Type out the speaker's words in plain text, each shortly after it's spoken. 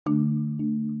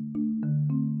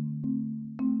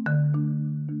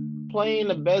Playing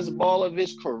the best ball of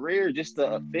his career, just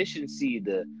the efficiency,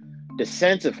 the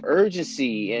sense of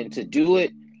urgency, and to do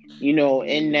it,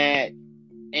 in that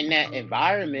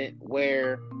environment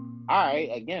where, all right,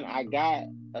 again, I got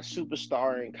a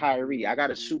superstar in Kyrie, I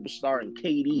got a superstar in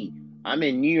KD. I'm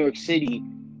in New York City,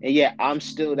 and yet I'm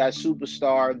still that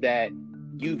superstar that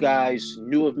you guys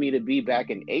knew of me to be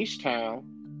back in H Town.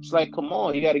 It's like, come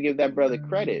on, you got to give that brother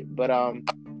credit. But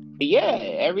yeah,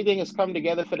 everything has come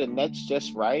together for the Nets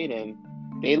just right, and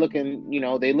they looking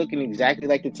exactly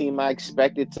like the team I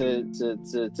expected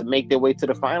to make their way to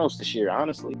the finals this year.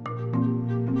 Honestly.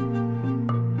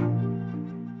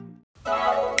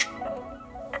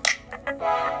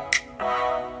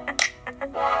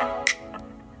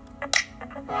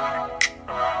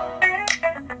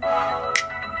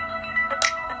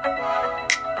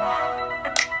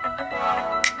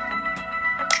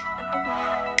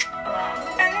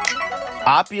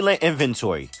 Opulent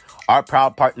Inventory, our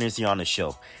proud partners here on the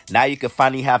show. Now you can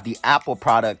finally have the Apple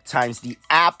product times the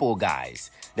Apple guys.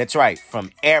 That's right,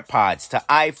 from AirPods to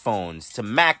iPhones to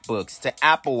MacBooks to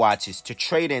Apple Watches to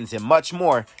trade-ins and much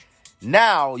more.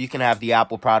 Now you can have the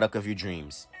Apple product of your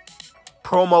dreams.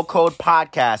 Promo code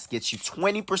podcast gets you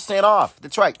 20% off.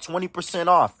 That's right, 20%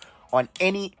 off on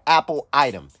any Apple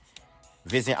item.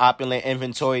 Visit Opulent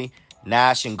Inventory.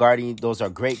 Nash and Gardy, those are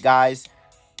great guys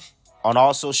on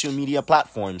all social media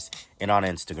platforms and on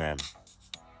Instagram.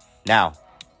 Now,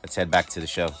 let's head back to the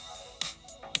show.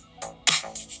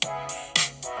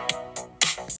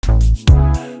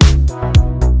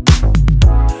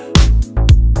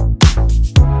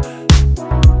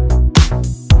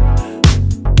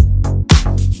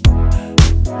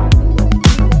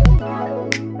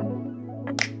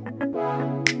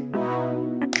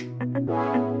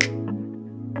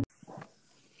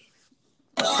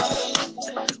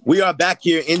 We are back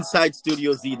here inside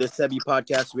Studio Z, the Sebi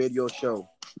Podcast Radio Show,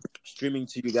 streaming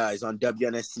to you guys on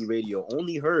WNSC Radio.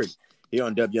 Only heard here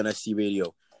on WNSC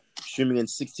Radio, streaming in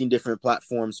 16 different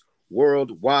platforms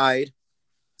worldwide.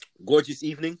 Gorgeous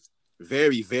evening.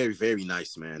 Very, very, very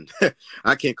nice, man.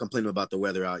 I can't complain about the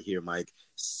weather out here, Mike.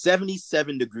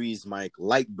 77 degrees, Mike.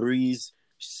 Light breeze,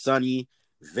 sunny,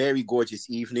 very gorgeous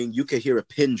evening. You can hear a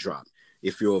pin drop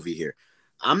if you're over here.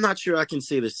 I'm not sure I can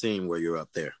say the same where you're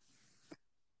up there.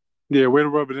 Yeah, way to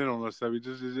rub it in on us, Savvy.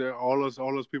 Just all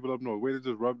those people up north. Way to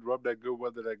just rub that good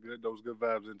weather, those good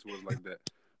vibes into us like that.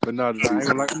 But no, I'm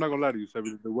not gonna lie to you,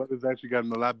 Savvy. The weather's actually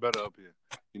gotten a lot better up here.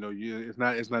 You know, it's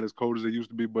not as cold as it used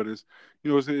to be, but it's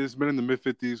been in the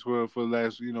mid-50s for the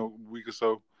last week or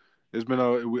so. It's been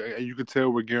you could tell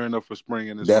we're gearing up for spring,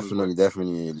 and definitely.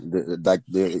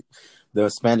 The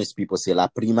Spanish people say la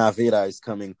primavera is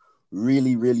coming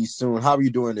really, really soon. How are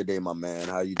you doing today, my man?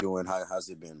 How you doing? How's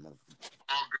it been, man?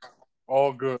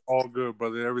 All good,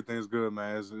 brother. Everything's good,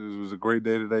 man. It was a great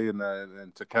day today,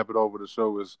 and to cap it over, the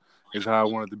show is how I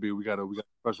want it to be. We got a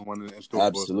special one in store.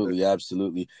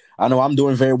 Absolutely. I know I'm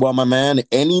doing very well, my man.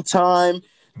 Anytime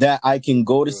that I can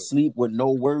go to sleep with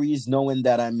no worries, knowing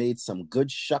that I made some good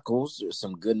shekels or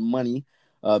some good money,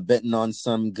 betting on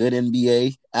some good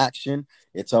NBA action,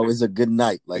 it's always a good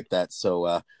night like that.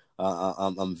 So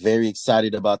I'm very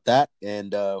excited about that,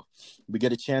 and we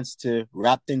get a chance to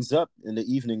wrap things up in the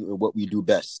evening with what we do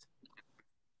best.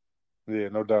 Yeah,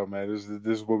 no doubt, man. This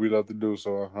is what we love to do,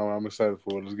 so I'm excited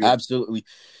for it. Let's get Absolutely.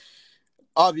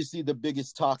 Obviously, the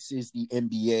biggest talks is the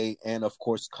NBA and, of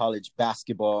course, college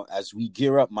basketball as we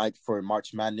gear up, Mike, for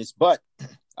March Madness. But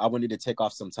I wanted to take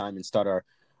off some time and start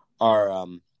our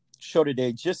show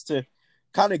today just to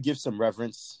kind of give some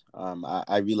reverence.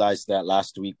 I realized that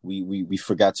last week we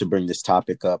forgot to bring this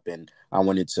topic up, and I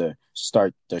wanted to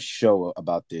start the show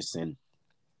about this, and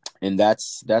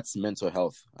that's mental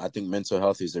health. I think mental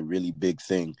health is a really big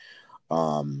thing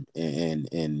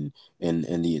in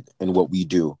what we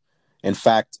do. In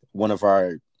fact, one of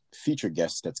our featured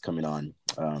guests that's coming on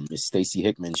is Stacey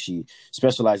Hickman. She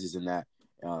specializes in that.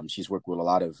 She's worked with a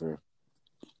lot of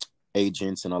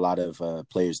agents and a lot of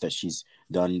players that she's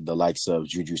done, the likes of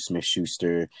Juju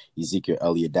Smith-Schuster, Ezekiel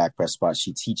Elliott, Dak Prescott.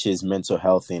 She teaches mental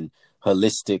health and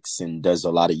holistics and does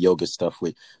a lot of yoga stuff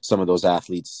with some of those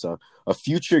athletes. So a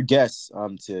future guest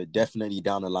to definitely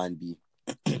down the line be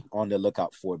on the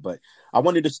lookout for. But I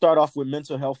wanted to start off with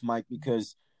mental health, Mike,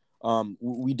 because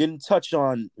we didn't touch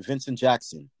on Vincent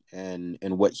Jackson and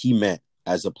what he meant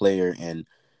as a player and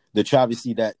the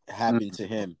travesty that happened to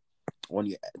him,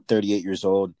 only 38 years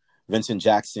old. Vincent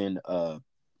Jackson,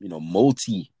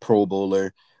 multi-Pro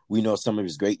Bowler. We know some of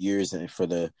his great years for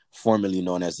the formerly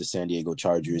known as the San Diego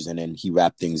Chargers, and then he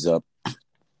wrapped things up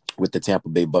with the Tampa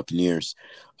Bay Buccaneers.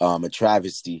 A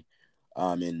travesty.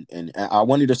 And I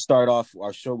wanted to start off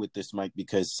our show with this, Mike,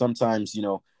 because sometimes,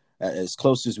 as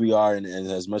close as we are, and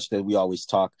as much that we always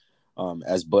talk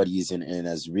as buddies and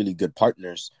as really good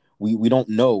partners, we don't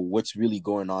know what's really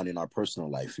going on in our personal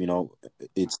life.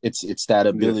 It's that Yeah.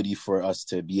 ability for us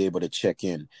to be able to check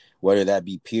in, whether that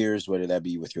be peers, whether that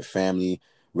be with your family,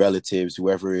 relatives,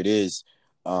 whoever it is.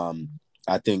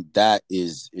 I think that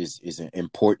is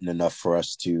important enough for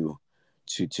us to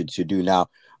do. Now,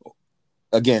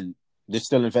 again, there's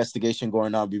still investigation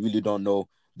going on. We really don't know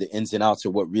the ins and outs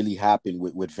of what really happened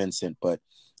with Vincent, but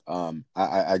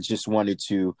I just wanted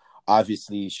to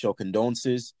obviously show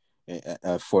condolences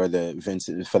for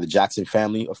the Jackson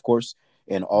family, of course,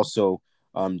 and also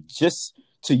just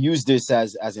to use this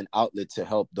as an outlet to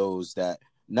help those that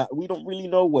we don't really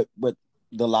know what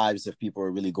the lives of people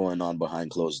are really going on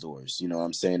behind closed doors. You know what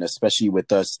I'm saying? Especially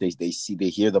with us, they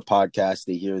hear the podcast,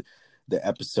 they hear the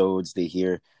episodes, they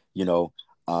hear,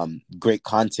 great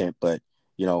content, but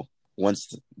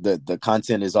once the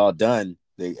content is all done,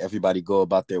 everybody go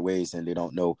about their ways and they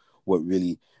don't know what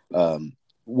really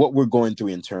what we're going through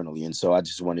internally. And so I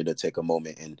just wanted to take a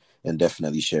moment and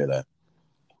definitely share that.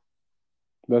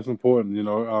 That's important,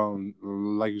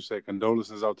 like you said,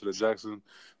 condolences out to the Jackson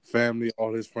family,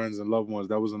 all his friends and loved ones.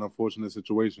 That was an unfortunate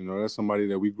situation. That's somebody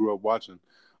that we grew up watching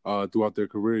throughout their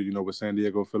career, with San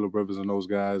Diego, Phillip Rivers and those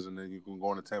guys, and then you can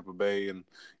go into Tampa Bay and,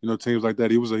 teams like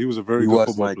that. He was a very He good was,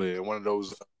 football Mike. player, one of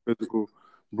those physical,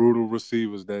 brutal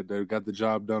receivers that got the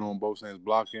job done on both ends,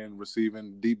 blocking,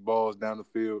 receiving, deep balls down the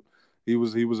field. He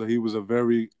was a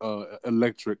very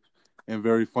electric and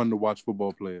very fun to watch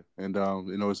football player. And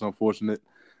it's unfortunate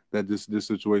that this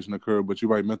situation occurred. But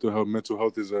you're right, mental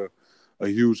health is a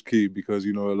huge key, because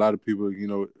a lot of people,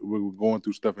 we're going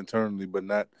through stuff internally, but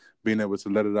not being able to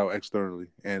let it out externally.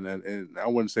 And I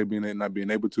wouldn't say not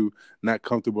being able to, not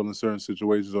comfortable in certain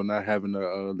situations, or not having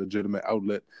a legitimate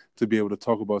outlet to be able to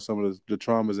talk about some of the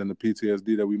traumas and the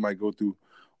PTSD that we might go through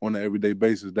on an everyday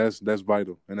basis. That's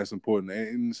vital and that's important.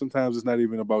 And sometimes it's not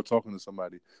even about talking to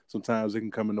somebody. Sometimes it can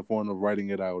come in the form of writing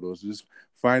it out, or just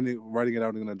writing it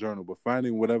out in a journal, but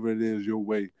finding whatever it is your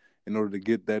way in order to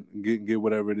get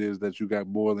whatever it is that you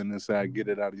got boiling inside, get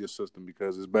it out of your system,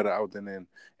 because it's better out than in.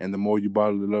 And the more you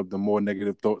bottle it up, the more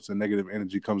negative thoughts and negative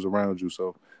energy comes around you.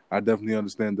 So I definitely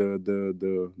understand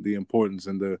the importance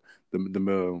and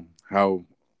the how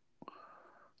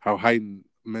heightened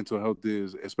mental health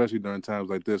is, especially during times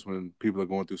like this when people are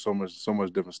going through so much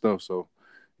different stuff. So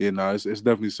yeah, no, it's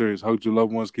definitely serious. Hug your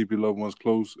loved ones, keep your loved ones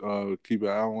close, keep an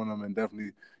eye on them, and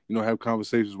definitely have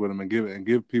conversations with them, and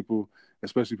give people,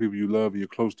 especially people you love and you're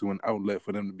close to, an outlet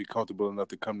for them to be comfortable enough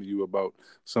to come to you about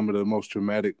some of the most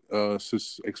traumatic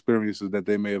experiences that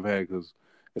they may have had. Because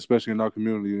especially in our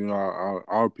community,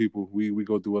 our people, we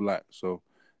go through a lot. So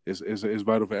it's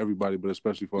vital for everybody, but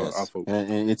especially for our Yes, folks.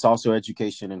 and it's also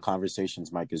education and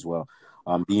conversations, Mike, as well.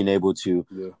 Being able to,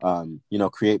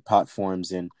 create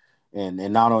platforms and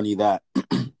not only that,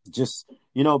 just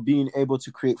being able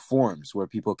to create forums where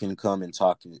people can come and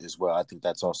talk as well. I think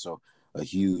that's also a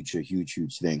huge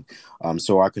thing.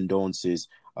 So our condolences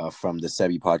from the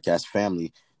Sebi Podcast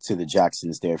family to the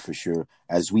Jacksons there for sure.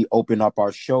 As we open up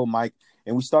our show, Mike,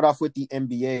 and we start off with the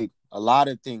NBA. A lot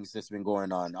of things that's been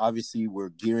going on. Obviously, we're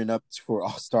gearing up for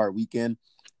All-Star Weekend.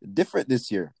 Different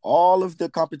this year. All of the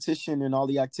competition and all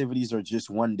the activities are just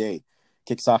one day.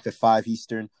 Kicks off at 5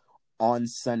 Eastern on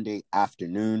Sunday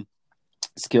afternoon.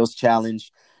 Skills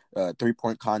challenge,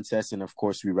 3-point contest, and of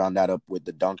course, we round that up with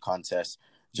the dunk contest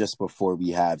just before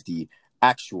we have the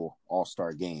actual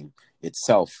All-Star game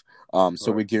itself.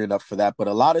 So we're gearing up for that. But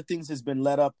a lot of things has been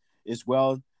led up as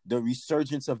well. The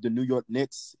resurgence of the New York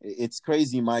Knicks. It's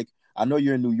crazy, Mike. I know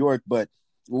you're in New York, but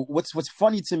what's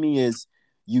funny to me is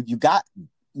you got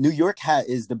New York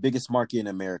is the biggest market in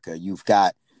America. You've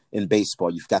got in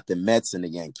baseball, you've got the Mets and the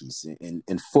Yankees.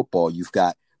 In football, you've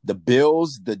got the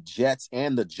Bills, the Jets,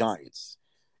 and the Giants,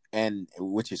 and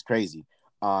which is crazy.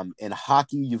 In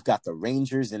hockey, you've got the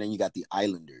Rangers, and then you got the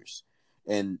Islanders.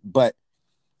 But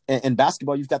in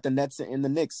basketball, you've got the Nets and the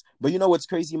Knicks. But you know what's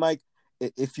crazy, Mike?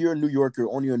 If you're a New Yorker,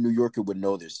 only a New Yorker would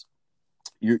know this.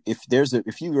 If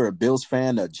you're a Bills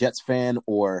fan, a Jets fan,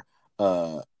 or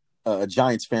a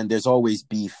Giants fan, there's always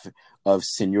beef of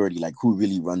seniority, like who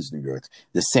really runs New York.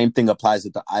 The same thing applies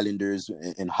with the Islanders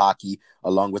in hockey,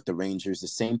 along with the Rangers. The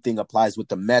same thing applies with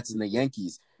the Mets and the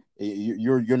Yankees.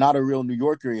 You're not a real New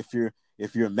Yorker if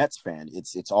you're a Mets fan.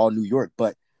 It's all New York.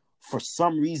 But for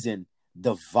some reason,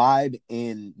 the vibe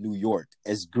in New York,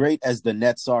 as great as the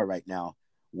Nets are right now,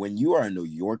 when you are a New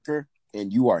Yorker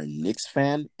and you are a Knicks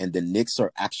fan and the Knicks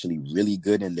are actually really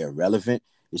good and they're relevant,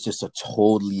 it's just a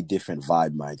totally different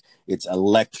vibe, Mike. It's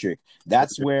electric.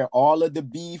 That's where all of the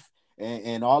beef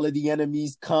and all of the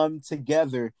enemies come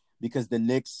together because the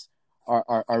Knicks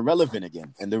are relevant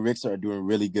again, and the Knicks are doing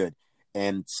really good.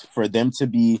 And for them to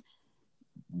be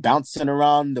bouncing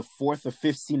around the fourth or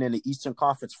fifth seed in the Eastern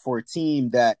Conference for a team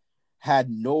that had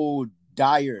no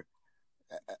dire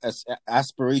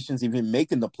aspirations even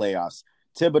making the playoffs.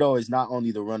 Thibodeau is not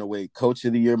only the runaway coach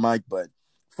of the year, Mike, but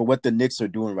for what the Knicks are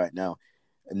doing right now,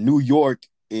 New York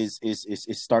is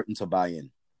starting to buy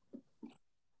in.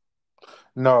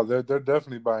 No, they're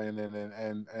definitely buying in,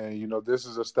 and you know, this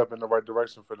is a step in the right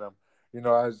direction for them. You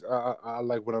know, I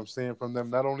like what I'm seeing from them.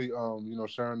 Not only you know,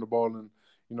 sharing the ball and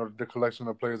you know the collection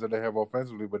of players that they have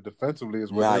offensively, but defensively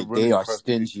is where they're Right, really they are impressed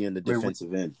me. stingy in the I mean,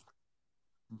 defensive end.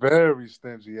 very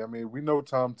stingy. I mean, we know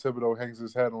Tom Thibodeau hangs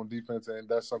his hat on defense, and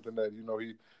that's something that you know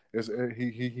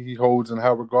he holds in high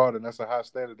regard, and that's a high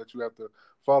standard that you have to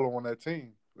follow on that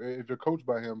team if you're coached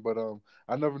by him. But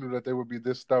I never knew that they would be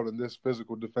this stout and this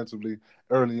physical defensively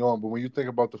early on. But when you think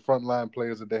about the front line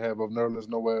players that they have of Nerlens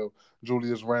Noel,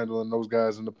 Julius Randle, and those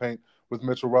guys in the paint, with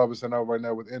Mitchell Robinson out right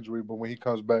now with injury, but when he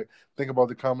comes back, think about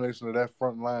the combination of that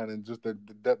front line and just the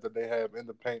depth that they have in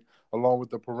the paint, along with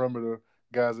the perimeter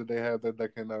guys that they have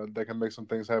that can make some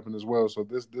things happen as well. So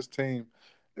this team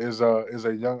is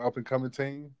a young up and coming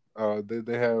team.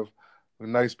 They have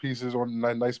nice pieces on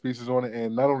it,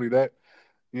 and not only that,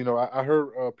 you know, I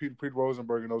heard Pete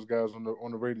Rosenberg and those guys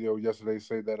on the radio yesterday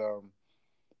say that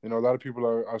you know, a lot of people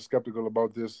are skeptical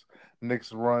about this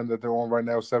Knicks run that they're on right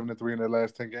now, 7-3 in their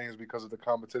last 10 games because of the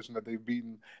competition that they've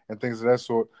beaten and things of that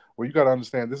sort. Well, you got to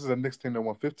understand, this is a Knicks team that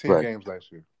won 15 Right. games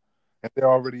last year, and they're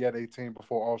already at 18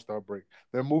 before All-Star break.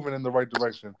 They're moving in the right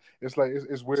direction. It's like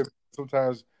it's weird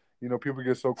sometimes. You know, people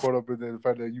get so caught up in the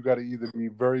fact that you got to either be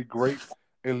very great,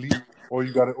 elite, or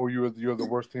you're the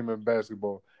worst team in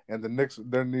basketball. And the Knicks,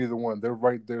 they're neither one. They're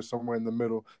right there somewhere in the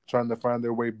middle, trying to find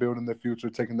their way, building their future,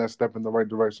 taking that step in the right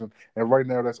direction. And right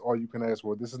now, that's all you can ask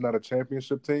for. This is not a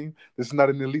championship team. This is not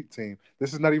an elite team.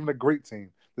 This is not even a great team.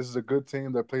 This is a good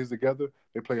team that plays together.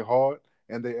 They play hard,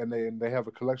 and they have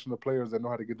a collection of players that know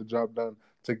how to get the job done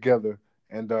together.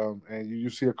 And you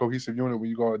see a cohesive unit when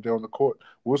you go out there on the court.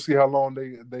 We'll see how long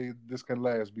they this can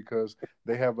last because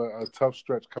they have a tough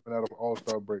stretch coming out of All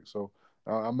Star break. So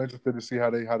I'm interested to see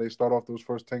how they start off those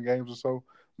first 10 games or so.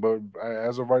 But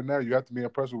as of right now, you have to be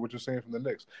impressed with what you're seeing from the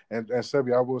Knicks. And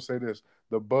Sebi, I will say this: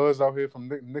 the buzz out here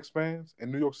from Knicks fans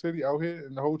in New York City, out here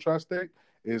in the whole tri-state,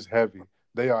 is heavy.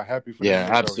 They are happy for the Yeah, Knicks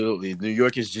out here. absolutely. New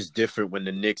York is just different when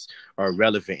the Knicks are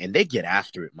relevant, and they get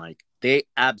after it, Mike. They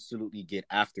absolutely get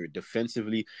after it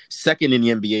defensively. Second in the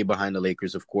NBA behind the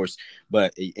Lakers, of course,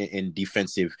 but in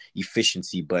defensive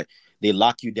efficiency. But they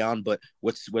lock you down. But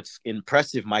what's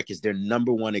impressive, Mike, is they're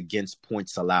number one against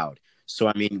points allowed. So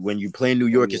I mean, when you play in New Oh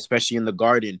York, yeah. especially in the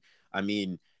Garden, I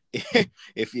mean,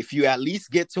 if you at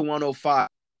least get to 105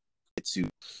 to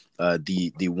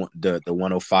the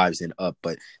 105s and up,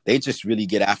 but they just really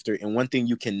get after it. And one thing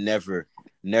you can never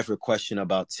question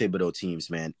about Thibodeau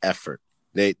teams, man, effort.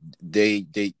 They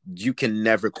you can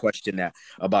never question that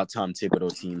about Tom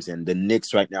Thibodeau teams, and the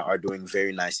Knicks right now are doing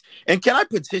very nice. And can I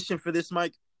petition for this,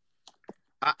 Mike?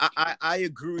 I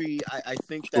agree. I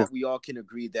think Sure. that we all can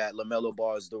agree that LaMelo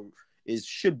Ball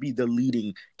should be the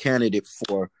leading candidate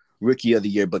for Rookie of the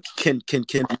Year. But can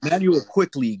Emmanuel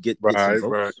quickly get some Right,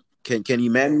 votes? right. Can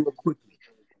Emmanuel No, he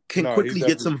quickly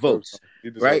get definitely some deserves votes? some. He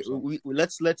Right. deserves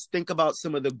some. Let's think about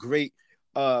some of the great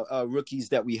rookies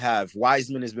that we have.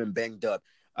 Wiseman has been banged up.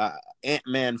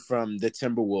 Ant-Man from the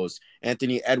Timberwolves,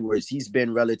 Anthony Edwards, he's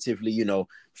been relatively,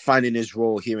 finding his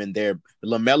role here and there.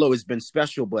 LaMelo has been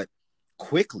special, but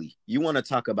quickly, you want to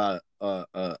talk about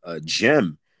a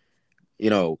gem,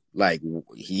 like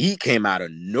he came out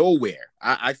of nowhere.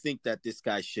 I think that this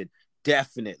guy should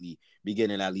definitely be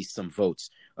getting at least some votes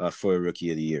for a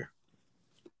Rookie of the Year.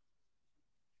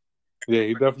 Yeah,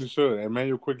 he definitely should.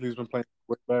 Emmanuel quickly has been playing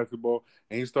great basketball,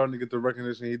 and he's starting to get the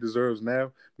recognition he deserves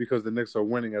now because the Knicks are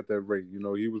winning at that rate. You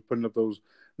know, he was putting up those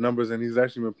numbers, and he's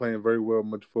actually been playing very well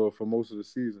much for most of the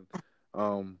season.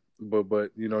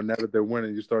 But you know, now that they're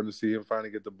winning, you're starting to see him finally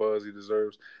get the buzz he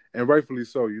deserves, and rightfully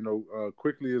so. You know,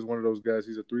 quickly is one of those guys.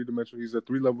 He's a he's a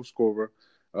 3-level scorer.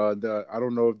 I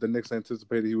don't know if the Knicks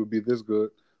anticipated he would be this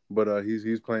good, but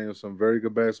he's playing some very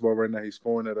good basketball right now. He's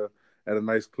scoring at a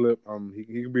nice clip. He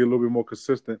can be a little bit more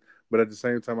consistent, but at the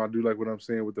same time, I do like what I'm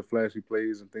seeing with the flashy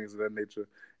plays and things of that nature.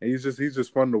 And he's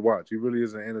just fun to watch. He really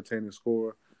is an entertaining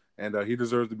scorer, and he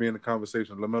deserves to be in the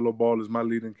conversation. LaMelo Ball is my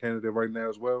leading candidate right now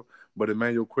as well, but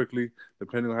Emmanuel quickly,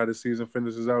 depending on how the season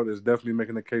finishes out, is definitely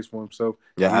making a case for himself,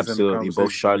 Yeah, and he's in the absolutely. Both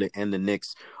conversation. Charlotte and the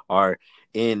Knicks are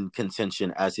in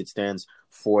contention as it stands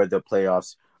for the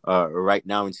playoffs right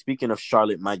now. And speaking of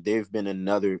Charlotte, Mike, they've been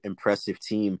another impressive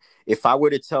team. If I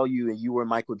were to tell you, and you were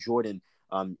Michael Jordan,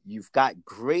 you've got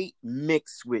great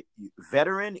mix with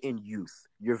veteran and youth.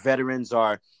 Your veterans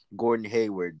are Gordon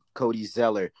Hayward, Cody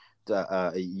Zeller.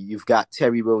 You've got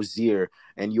Terry Rozier,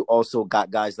 and you also got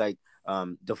guys like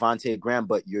Devontae Graham,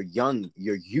 but you're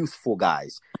youthful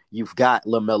guys. You've got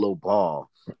LaMelo Ball.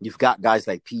 You've got guys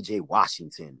like PJ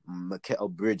Washington,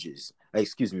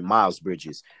 Miles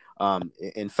Bridges.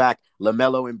 In fact,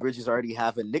 LaMelo and Bridges already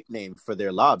have a nickname for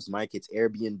their lobs, Mike. It's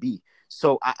Airbnb.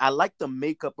 So I like the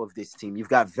makeup of this team. You've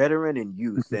got veteran and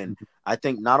youth, and I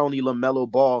think not only LaMelo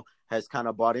Ball has kind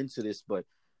of bought into this, but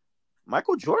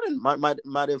Michael Jordan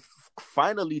might have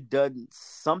finally done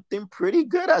something pretty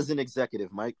good as an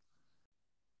executive, Mike.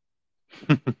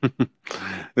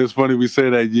 It's funny we say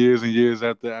that years and years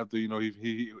after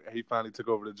he finally took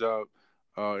over the job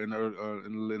in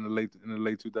the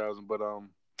late 2000s. But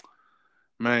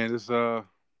man, it's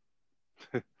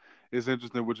it's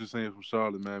interesting what you're saying from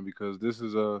Charlotte, man, because this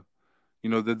is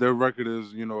their record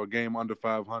is a game under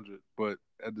 500, but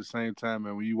at the same time,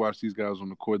 man, when you watch these guys on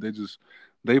the court,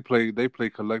 they play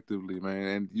collectively, man,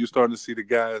 and you're starting to see the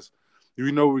guys.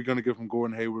 We're going to get from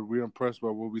Gordon Hayward. We're impressed by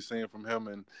what we're seeing from him,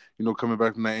 and coming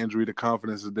back from that injury, the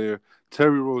confidence is there.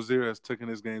 Terry Rozier has taken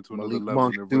his game to another Malik level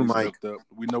Monk and too, really Mike. stepped up.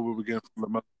 We know what we're getting from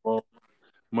LaMelo Ball.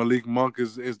 Malik Monk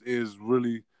is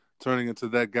really turning into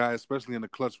that guy, especially in the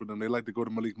clutch for them. They like to go to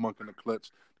Malik Monk in the clutch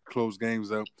to close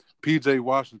games out. PJ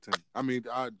Washington. I mean,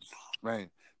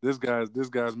 man, this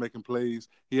guy's making plays.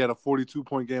 He had a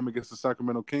 42-point game against the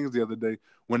Sacramento Kings the other day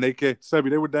when they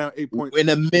were down 8 points In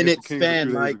a minute against the Kings span, a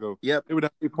few days Mike. ago. Yep. They were down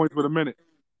 8 points with a minute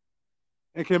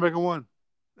and came back and won.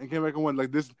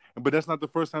 Like this, but that's not the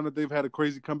first time that they've had a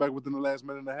crazy comeback within the last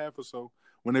minute and a half or so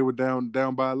when they were down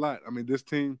by a lot. I mean, this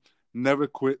team never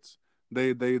quits.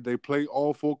 They play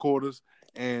all 4 quarters,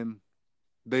 and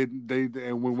when they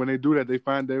do that,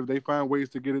 they find ways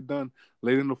to get it done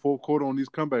late in the fourth quarter on these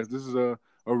comebacks. This is a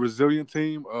resilient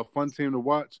team, a fun team to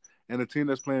watch, and a team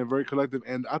that's playing very collective.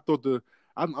 And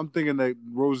I'm thinking that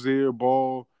Rozier,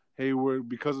 Ball, Hayward,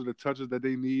 because of the touches that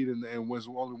they need, and when it's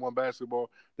only one basketball,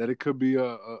 that it could be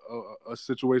a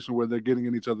situation where they're getting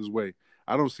in each other's way.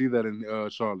 I don't see that in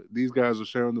Charlotte. These guys are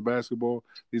sharing the basketball.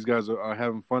 These guys are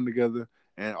having fun together.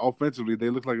 And offensively, they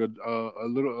look like a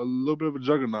little bit of a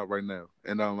juggernaut right now.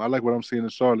 And I like what I'm seeing in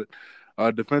Charlotte.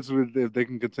 Defensively, if they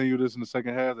can continue this in the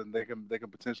second half, then they can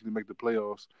potentially make the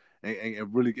playoffs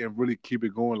and really keep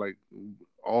it going like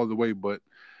all the way. But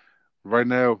right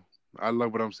now, I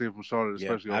love what I'm seeing from Charlotte,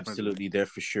 especially offensively. Absolutely, there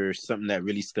for sure. Something that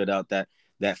really stood out, that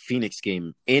Phoenix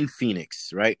game in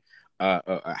Phoenix, right?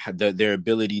 Their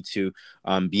ability to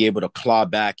be able to claw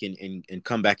back and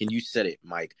come back. And you said it,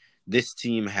 Mike. This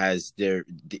team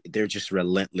they're just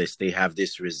relentless. They have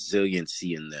this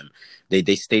resiliency in them. They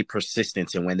stay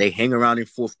persistent, and when they hang around in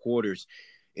fourth quarters,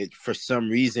 for some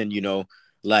reason,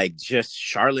 like just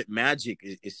Charlotte magic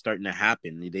is starting to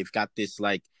happen. They've got this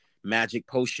like magic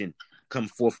potion come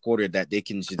fourth quarter that they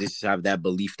can just have that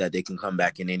belief that they can come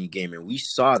back in any game, and we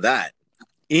saw that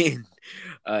in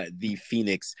the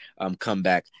Phoenix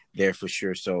comeback there for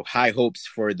sure. So high hopes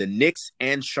for the Knicks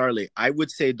and Charlotte. I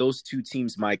would say those two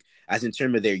teams, Mike, as in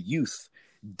terms of their youth,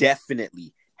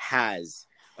 definitely has,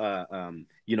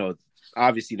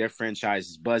 obviously their franchise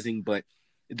is buzzing, but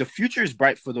the future is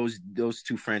bright for those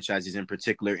two franchises in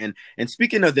particular. And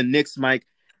speaking of the Knicks, Mike,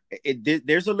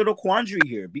 there's a little quandary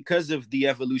here because of the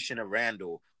evolution of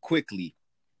Randall quickly.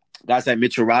 Guys like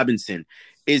Mitchell Robinson.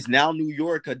 Is now New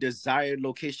York a desired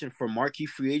location for marquee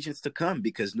free agents to come?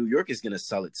 Because New York is going to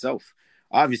sell itself.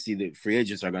 Obviously, the free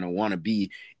agents are going to want to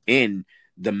be in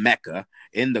the Mecca,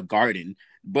 in the Garden.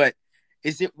 But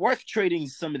is it worth trading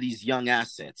some of these young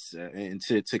assets and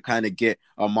to kind of get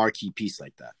a marquee piece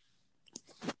like that?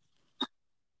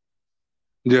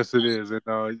 Yes, it is.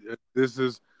 And this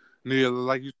is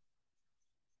like you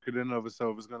said, in and of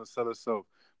itself, it's going to sell itself.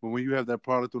 But when you have that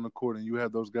product on the court and you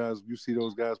have those guys, you see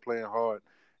those guys playing hard,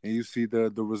 and you see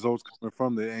the results coming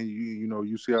from it, and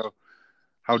you see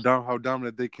how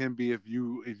dominant they can be if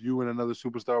you and another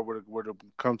superstar were to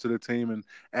come to the team and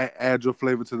add your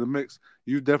flavor to the mix.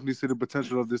 You definitely see the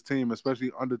potential of this team,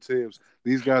 especially under Tibbs.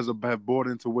 These guys have bought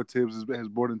into what Tibbs has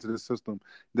brought into the system.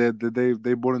 They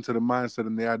bought into the mindset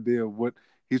and the idea of what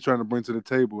he's trying to bring to the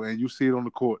table, and you see it on the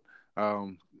court.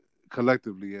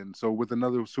 collectively. And so with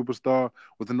another superstar,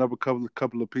 with another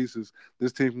couple of pieces,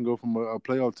 this team can go from a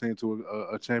playoff team to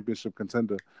a championship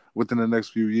contender within the next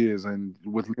few years. And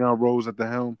with Leon Rose at the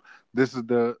helm, this is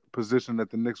the position that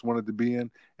the Knicks wanted to be in.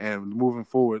 And moving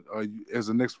forward, as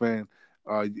a Knicks fan,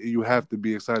 you have to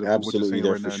be excited for what you're Absolutely, seeing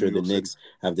there right for now in sure. New The York City. Knicks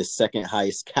have the second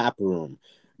highest cap room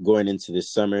going into this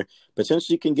summer.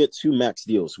 Potentially can get 2 max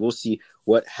deals. We'll see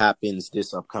what happens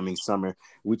this upcoming summer.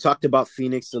 We talked about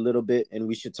Phoenix a little bit, and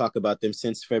we should talk about them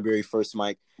since February 1st,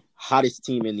 Mike. Hottest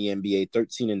team in the NBA,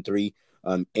 13-3.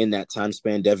 In that time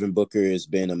span, Devin Booker has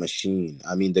been a machine.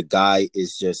 I mean, the guy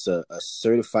is just a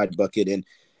certified bucket.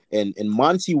 And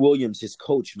Monty Williams, his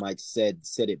coach, Mike, said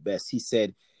it best. He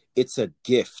said, it's a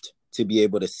gift to be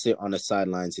able to sit on the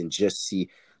sidelines and just see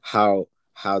how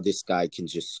this guy can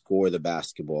just score the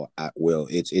basketball at will.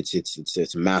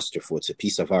 It's masterful. It's a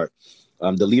piece of art.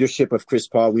 The leadership of Chris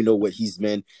Paul, we know what he's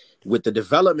been with the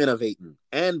development of Ayton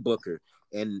and Booker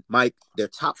and Mike. They're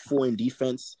top 4 in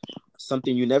defense.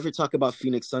 Something you never talk about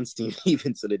Phoenix Suns team,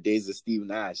 even to the days of Steve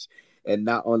Nash. And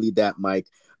not only that, Mike,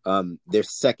 they're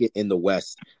second in the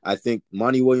West. I think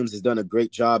Monty Williams has done a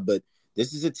great job, but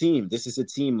this is a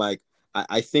team, Mike.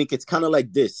 I think it's kind of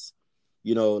like this,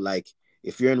 like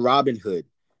if you're in Robin Hood,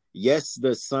 yes,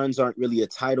 the Suns aren't really a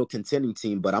title contending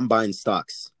team, but I'm buying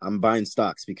stocks.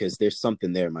 Because there's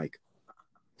something there, Mike.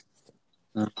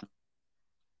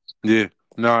 Yeah,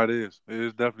 no, it is. It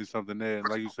is definitely something there. And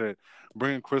like you said,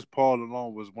 bringing Chris Paul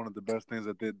along was one of the best things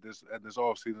that this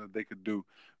offseason that they could do,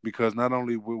 because not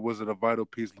only was it a vital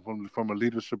piece from a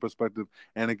leadership perspective,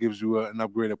 and it gives you an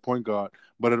upgraded point guard,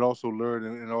 but it also lured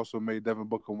and also made Devin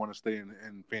Booker want to stay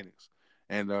in Phoenix.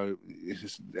 And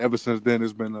ever since then,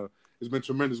 it's been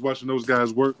tremendous watching those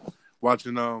guys work,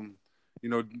 watching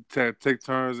take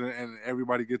turns and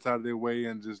everybody gets out of their way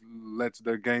and just lets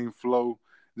their game flow.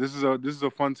 This is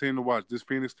a fun team to watch. This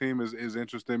Phoenix team is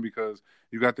interesting because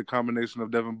you got the combination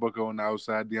of Devin Booker on the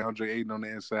outside, DeAndre Ayton on the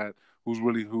inside,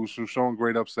 who's showing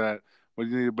great upside.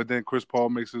 But then Chris Paul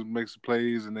makes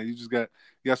plays, and then you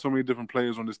got so many different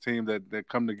players on this team that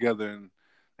come together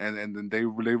and then they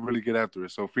really get after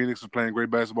it. So Phoenix is playing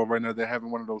great basketball right now. They're having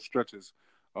one of those stretches,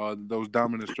 those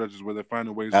dominant stretches where they're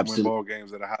finding ways to win ball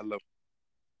games at a high level.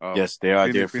 Yes, they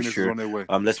are there for Phoenix sure. is on their way.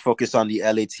 Let's focus on the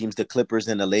LA teams, the Clippers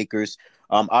and the Lakers.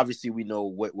 Obviously, we know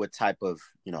what type of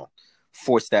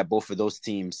force that both of those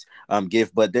teams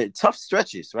give, but they're tough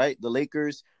stretches, right? The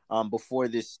Lakers, before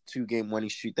this 2-game winning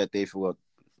streak that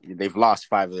they've lost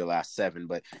 5 of their last 7,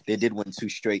 but they did win 2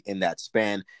 straight in that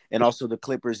span. And also the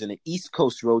Clippers in an East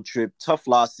Coast road trip, tough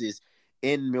losses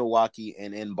in Milwaukee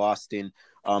and in Boston.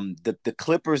 The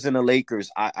Clippers and the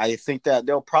Lakers, I think that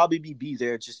they'll probably be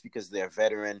there just because they're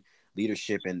veteran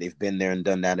leadership and they've been there and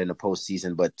done that in the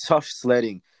postseason. But tough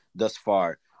sledding thus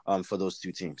far for those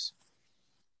 2 teams.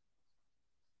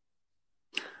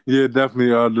 Yeah, definitely.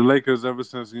 The Lakers, ever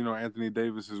since Anthony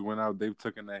Davis has went out, they've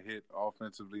taken that hit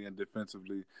offensively and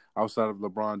defensively. Outside of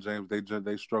LeBron James,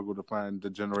 they struggle to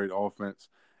generate offense,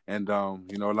 and a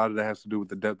lot of that has to do with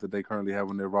the depth that they currently have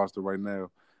on their roster right now,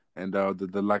 and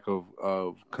the lack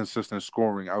of consistent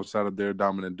scoring outside of their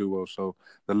dominant duo. So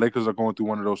the Lakers are going through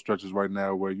one of those stretches right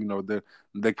now where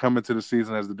they come into the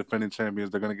season as the defending champions.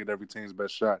 They're going to get every team's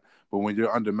best shot, but when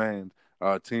you're undermanned,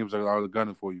 teams are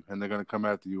gunning for you, and they're going to come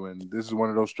after you. And this is one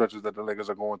of those stretches that the Lakers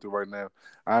are going through right now.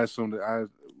 I assume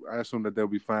that they'll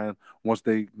be fine once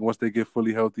they get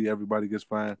fully healthy. Everybody gets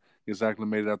fine, gets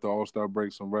acclimated after All-Star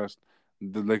break, some rest.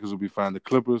 The Lakers will be fine. The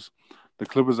Clippers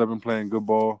have been playing good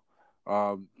ball.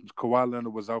 Kawhi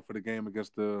Leonard was out for the game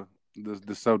against the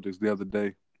Celtics the other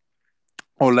day,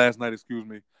 or last night, excuse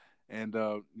me. And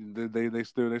they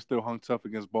still hung tough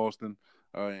against Boston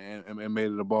and made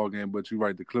it a ball game. But you're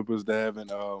right, the Clippers, they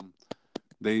haven't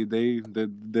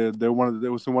they're one of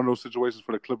those situations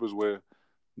for the Clippers where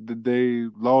they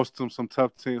lost some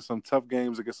tough teams, some tough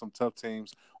games against some tough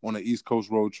teams on the East Coast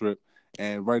road trip.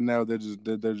 And right now they're just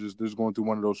going through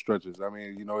one of those stretches. I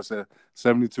mean, it's a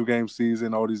 72-game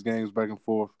season, all these games back and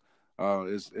forth.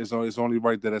 It's only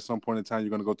right that at some point in time you're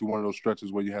going to go through one of those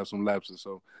stretches where you have some lapses.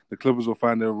 So the Clippers will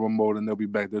find their remote and they'll be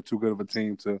back. They're too good of a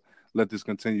team to let this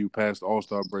continue past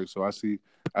All-Star break. So I see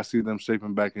them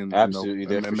shaping back in. Absolutely,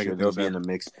 they're for sure. They'll be in the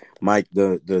mix. Mike,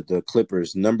 the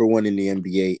Clippers, number 1 in the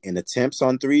NBA in attempts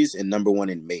on threes and number 1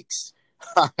 in makes.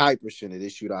 High percentage. They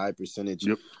shoot a high percentage.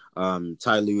 Yep.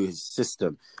 Ty Lue's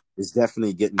system is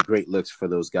definitely getting great looks for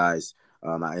those guys.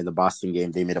 In the Boston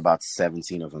game, they made about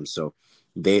 17 of them. So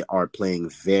they are playing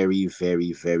very,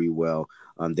 very, very well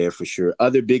there for sure.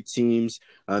 Other big teams,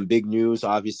 big news,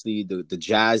 obviously, the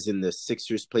Jazz and the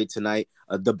Sixers played tonight.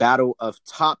 The battle of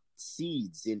top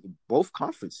seeds in both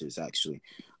conferences, actually.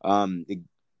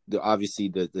 obviously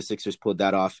the Sixers pulled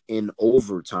that off in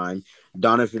overtime.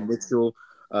 Donovan Mitchell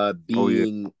Oh yeah.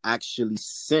 being actually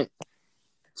sent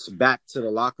back to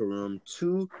the locker room,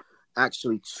 two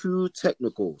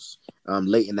technicals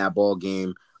late in that ball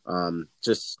game,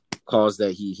 just calls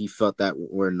that he felt that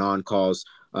were non-calls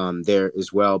there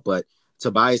as well. But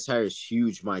Tobias Harris,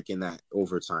 huge, Mike, in that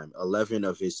overtime, 11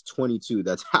 of his 22,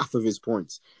 that's half of his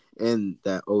points in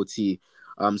that OT.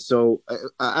 So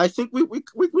I think we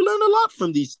learned a lot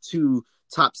from these two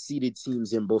top seeded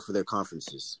teams in both of their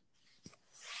conferences.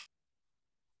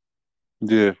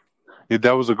 Yeah. Yeah,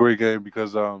 that was a great game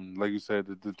because, like you said,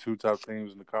 the two top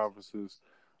teams in the conferences,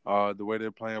 the way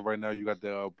they're playing right now, you got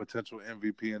the potential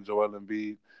MVP in Joel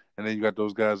Embiid, and then you got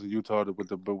those guys in Utah with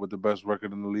the best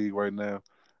record in the league right now.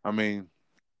 I mean,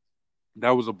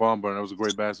 that was a bomb burner. That was a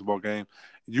great basketball game.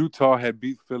 Utah had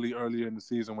beat Philly earlier in the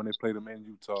season when they played them in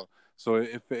Utah, so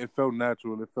it felt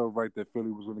natural. It felt right that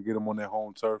Philly was going to get them on their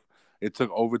home turf. It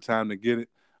took overtime to get it.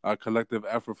 A collective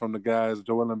effort from the guys.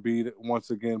 Joel Embiid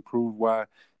once again proved why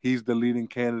he's the leading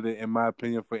candidate, in my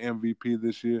opinion, for MVP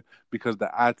this year because the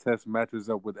eye test matches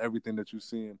up with everything that you're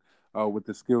seeing with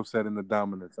the skill set and the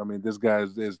dominance. I mean, this guy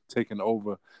is taking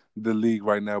over the league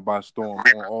right now by storm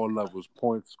on all levels.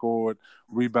 Points scored,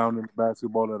 rebounding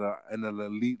basketball at an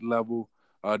elite level,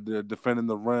 defending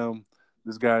the rim.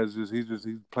 This guy is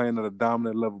he's playing at a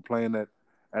dominant level, playing at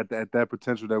that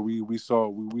potential that we saw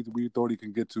we thought he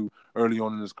can get to early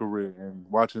on in his career, and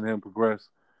watching him progress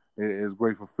is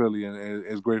great for Philly and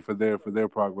it's great for their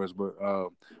progress. But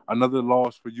another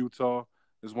loss for Utah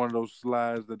is one of those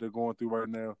slides that they're going through right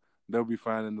now. They'll be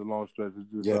fine in the long stretch.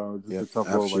 It's just a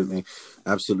tough road right now.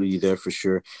 Absolutely there for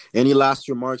sure. Any last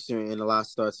remarks and the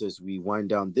last thoughts as we wind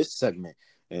down this segment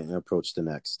and approach the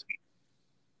next?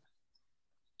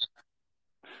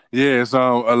 Yeah, it's a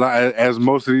lot as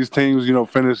most of these teams,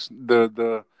 finish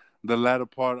the latter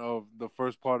part of the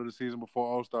first part of the season before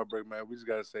All-Star break, man. We just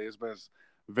gotta say it's been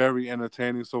very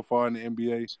entertaining so far in the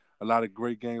NBA. A lot of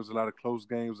great games, a lot of close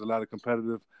games, a lot of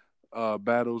competitive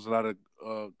battles, a lot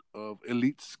of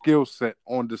elite skill set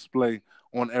on display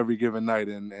on every given night,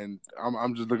 and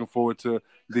I'm just looking forward to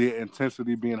the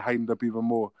intensity being heightened up even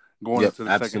more going into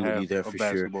the second half there for of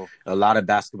basketball. Sure. A lot of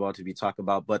basketball to be talked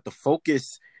about, but the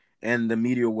focus and the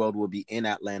media world will be in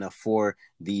Atlanta for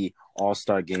the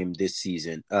All-Star game this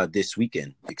weekend,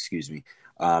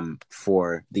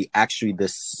 for the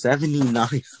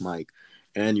 79th, Mike,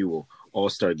 annual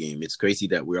All-Star game. It's crazy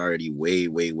that we're already way,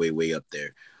 way, way, way up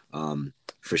there,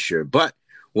 for sure. But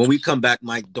when we come back,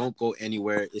 Mike, don't go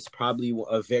anywhere. It's probably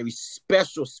a very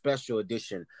special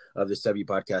edition of the Sebi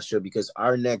Podcast Show because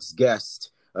our next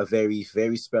guest, a very,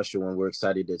 very special one, we're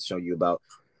excited to show you about.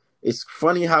 It's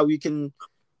funny how we can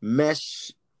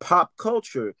mesh pop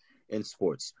culture in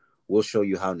sports. We'll show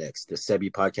you how next. The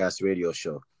Sebi Podcast Radio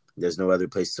Show. There's no other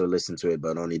place to listen to it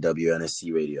but only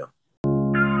WNSC Radio.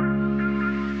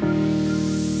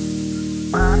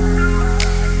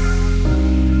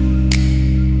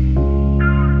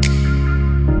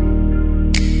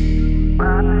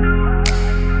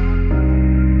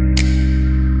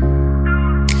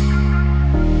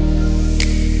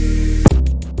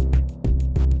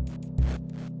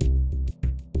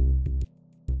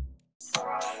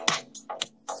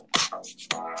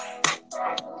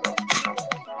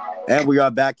 And we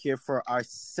are back here for our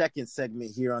second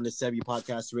segment here on the Sebi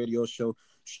Podcast Radio Show,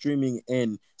 streaming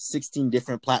in 16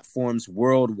 different platforms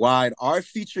worldwide. Our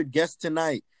featured guest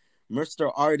tonight,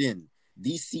 Mr. Arden,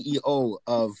 the CEO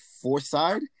of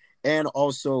Fourside, and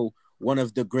also one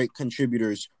of the great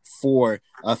contributors for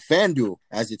FanDuel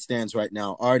as it stands right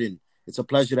now. Arden, it's a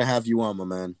pleasure to have you on, my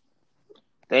man.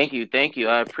 Thank you.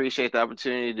 I appreciate the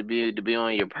opportunity to be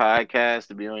on your podcast,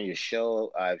 to be on your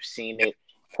show. I've seen it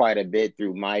quite a bit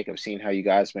through Mike. I've seen how you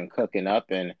guys been cooking up,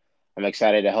 and I'm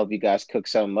excited to help you guys cook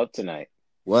something up tonight.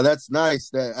 Well, that's nice.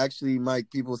 That actually, Mike,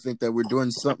 people think that we're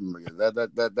doing something.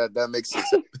 That makes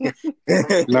sense.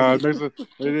 No,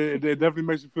 it definitely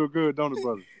makes you feel good, don't it,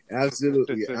 brother?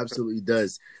 Absolutely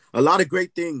does. A lot of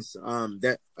great things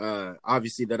that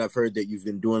obviously that I've heard that you've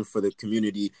been doing for the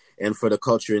community and for the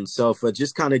culture itself.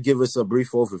 Just kind of give us a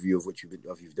brief overview of what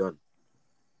you've done.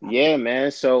 Yeah,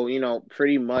 man. So,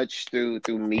 pretty much through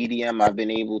Medium, I've been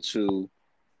able to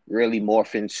really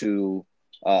morph into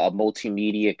a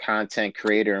multimedia content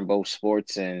creator in both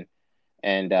sports and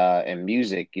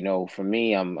music. For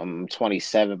me, I'm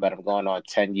 27, but I'm going on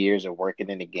 10 years of working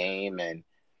in the game, and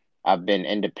I've been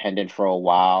independent for a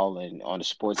while. And on the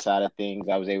sports side of things,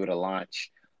 I was able to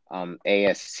launch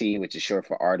AST, which is short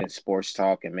for Arden Sports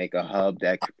Talk, and make a hub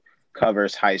that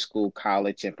covers high school,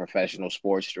 college, and professional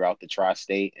sports throughout the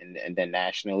tri-state and then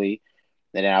nationally.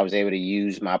 And then I was able to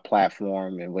use my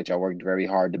platform, in which I worked very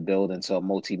hard to build into a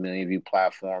multi-million view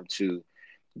platform, to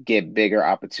get bigger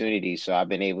opportunities. So I've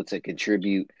been able to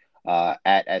contribute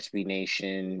at SB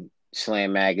Nation,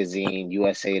 Slam Magazine,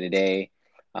 USA Today,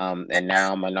 and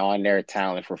now I'm an on-air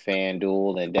talent for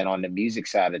FanDuel. And then on the music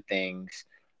side of things,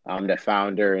 I'm the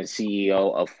founder and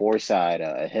CEO of Foresight,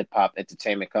 a hip hop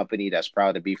entertainment company that's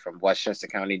proud to be from Westchester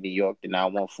County, New York, the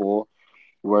 914,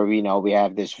 where we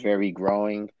have this very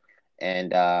growing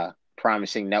and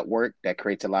promising network that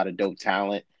creates a lot of dope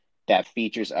talent, that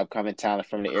features upcoming talent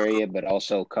from the area, but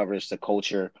also covers the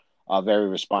culture very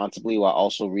responsibly, while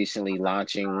also recently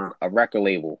launching a record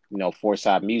label,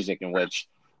 Foresight Music, in which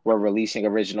we're releasing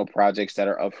original projects that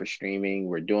are up for streaming.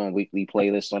 We're doing weekly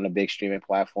playlists on the big streaming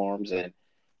platforms, and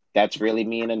that's really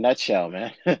me in a nutshell,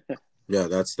 man. Yeah,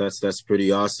 that's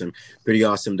pretty awesome. Pretty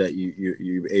awesome that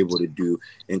you're able to do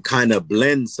and kind of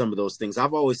blend some of those things.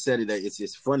 I've always said that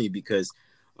it's funny because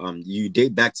you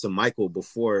date back to Michael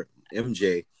before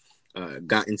MJ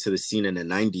got into the scene in the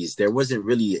 90s. There wasn't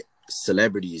really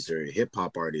celebrities or hip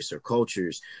hop artists or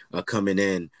cultures coming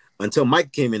in until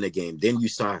Mike came in the game. Then you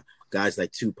saw guys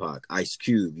like Tupac, Ice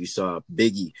Cube. You saw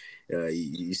Biggie.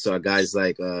 You saw guys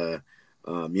like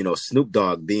Snoop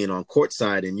Dogg being on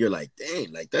courtside, and you're like,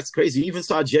 dang, like that's crazy. You even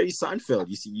saw Jerry Seinfeld.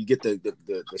 You see, you get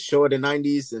the show of the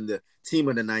 '90s and the team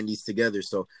of the '90s together.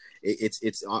 So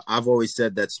it's. I've always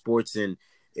said that sports and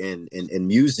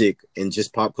music and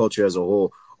just pop culture as a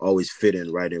whole always fit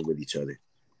in right in with each other.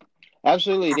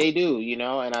 Absolutely, they do,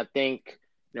 and I think,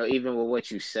 even with what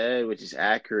you said, which is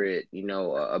accurate,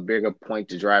 a bigger point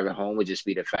to drive it home would just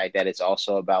be the fact that it's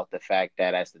also about the fact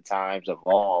that as the times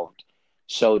evolved,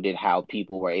 so did how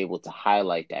people were able to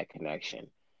highlight that connection,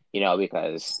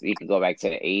 because we could go back to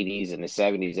the 80s and the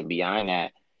 70s and beyond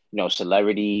that,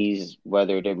 celebrities,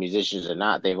 whether they're musicians or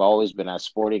not, they've always been at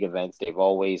sporting events, they've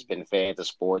always been fans of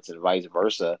sports and vice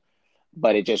versa,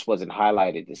 but it just wasn't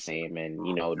highlighted the same. And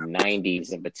the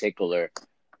 90s in particular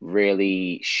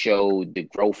really showed the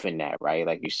growth in that, right?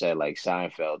 Like you said, like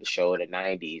Seinfeld, the show of the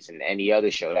 90s, and any other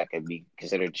show that could be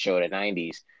considered the show of the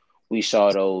 90s, we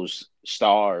saw those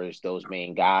stars, those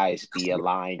main guys, be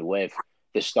aligned with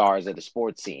the stars of the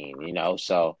sports scene,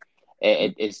 so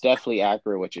it's definitely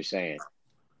accurate what you're saying.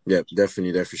 Yeah,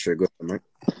 definitely, that for sure. Go ahead,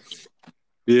 Mike.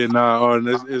 Yeah, nah, Arden,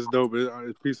 it's dope.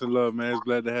 It's peace and love, man. It's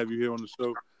glad to have you here on the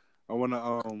show. I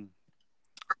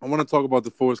wanna talk about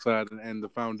the Foresight and the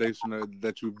foundation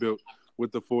that you built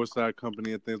with the Foresight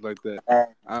company and things like that.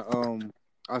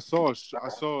 I saw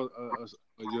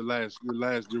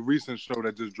your recent show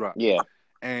that just dropped, Yeah.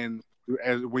 and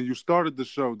when you started the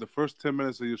show, the first 10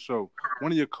 minutes of your show,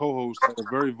 one of your co-hosts had a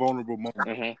very vulnerable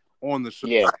moment on the show,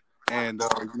 Yeah. and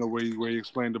where he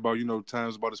explained about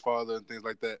times about his father and things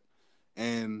like that,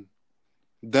 and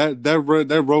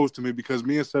that rose to me because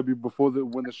me and Sebi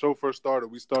when the show first started,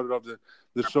 we started off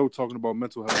the show talking about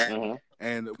mental health,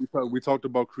 and we talked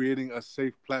about creating a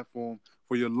safe platform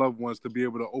for your loved ones to be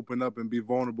able to open up and be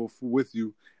vulnerable with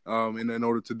you, in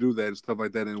order to do that and stuff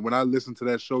like that. And when I listened to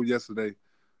that show yesterday,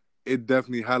 it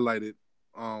definitely highlighted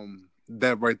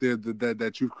that right there,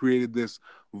 that you've created this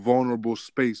vulnerable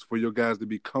space for your guys to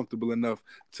be comfortable enough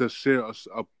to share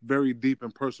a very deep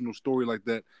and personal story like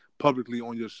that publicly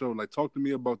on your show. Like, talk to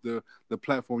me about the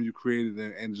platform you created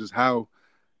and just how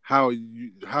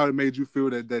it made you feel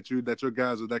that your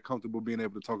guys are that comfortable being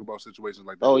able to talk about situations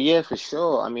like that. Oh yeah, for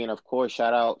sure. I mean, of course,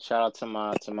 shout out to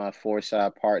my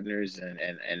Foresight partners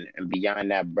and beyond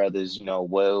that, brothers.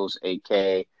 Wills,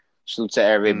 AK. Salute to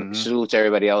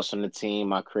everybody else on the team.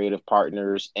 My creative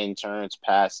partners, interns,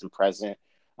 past and present.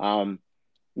 Um,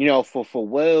 for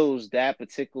Wills, that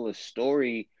particular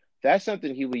story, that's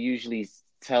something he would usually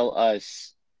tell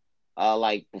us,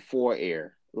 like before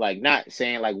air. Like, not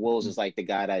saying like Wills is like the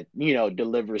guy that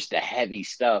delivers the heavy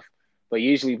stuff, but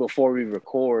usually before we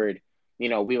record, we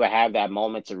would have that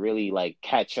moment to really like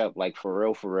catch up, like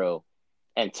for real,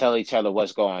 and tell each other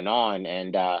what's going on.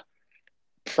 And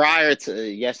prior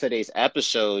to yesterday's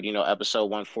episode, episode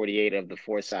 148 of the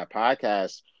Foresight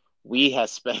podcast, we had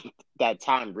spent that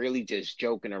time really just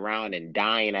joking around and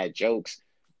dying at jokes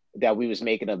that we was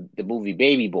making of the movie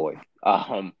Baby Boy.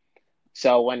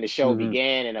 So when the show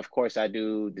began, and of course I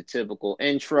do the typical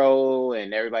intro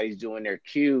and everybody's doing their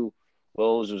cue,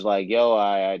 Rose was like, yo,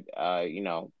 I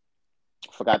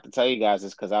forgot to tell you guys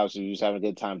this because I was just having a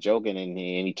good time joking, and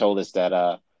he told us that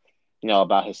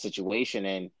about his situation,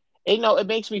 and it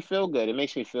makes me feel good. It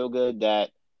makes me feel good that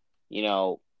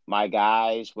my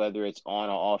guys, whether it's on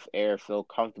or off air, feel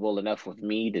comfortable enough with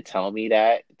me to tell me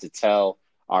that, to tell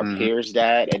our peers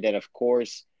that, and then of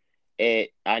course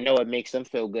I know it makes them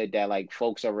feel good that like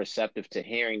folks are receptive to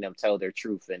hearing them tell their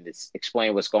truth and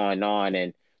explain what's going on,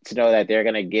 and to know that they're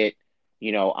gonna get,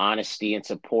 honesty and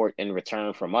support in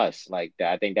return from us. Like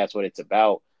that, I think that's what it's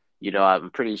about. I'm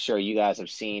pretty sure you guys have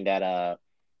seen that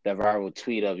the viral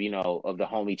tweet of of the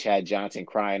homie Chad Johnson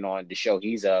crying on the show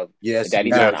he's Yes, that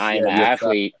he's on yes, I Am yeah, an yes,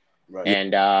 Athlete, right.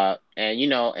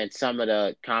 and some of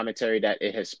the commentary that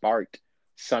it has sparked,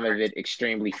 some of it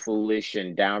extremely foolish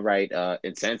and downright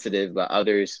insensitive, but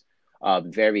others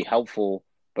very helpful.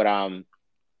 But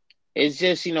it's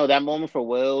just, that moment for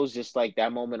Wills, just like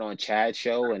that moment on Chad's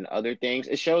show and other things.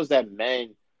 It shows that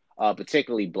men,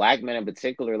 particularly black men in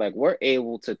particular, like we're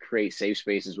able to create safe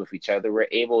spaces with each other. We're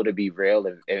able to be real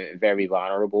and very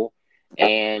vulnerable.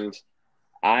 And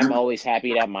I'm always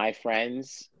happy that my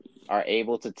friends are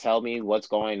able to tell me what's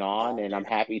going on, and I'm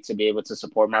happy to be able to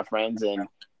support my friends and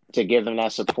to give them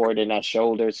that support and that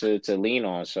shoulder to lean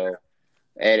on. So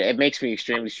it makes me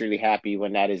extremely, extremely happy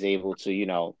when that is able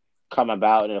to, come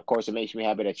about. And of course, it makes me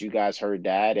happy that you guys heard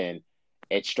that and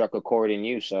it struck a chord in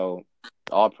you. So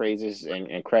all praises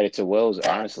and credit to Wills,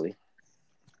 honestly.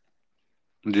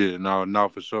 Yeah, no,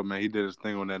 for sure, man. He did his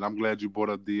thing on that. And I'm glad you brought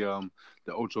up the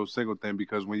Ocho Cinco thing,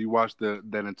 because when you watch that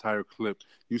entire clip,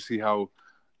 you see how,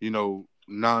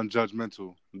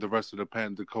 non-judgmental the rest of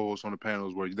the co-hosts on the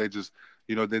panels were. They just,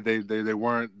 they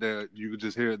weren't there. You could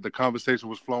just hear the conversation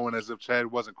was flowing as if Chad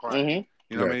wasn't crying. Mm-hmm.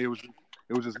 You know what Right. I mean?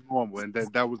 It was just normal, and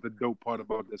that was the dope part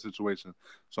about that situation.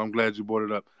 So I'm glad you brought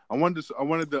it up.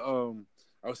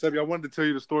 Sebi, I wanted to tell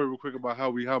you the story real quick about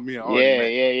how me and Artie Yeah,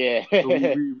 met. yeah, So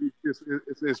yeah.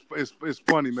 it's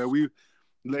funny, man.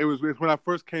 It's when I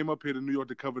first came up here to New York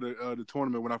to cover the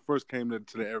tournament. When I first came to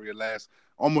the area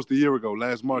almost a year ago,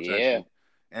 last March Yeah. actually,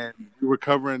 and we were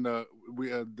covering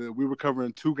we were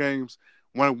covering two games,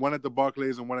 one at the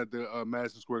Barclays and one at the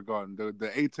Madison Square Garden. The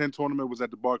A10 tournament was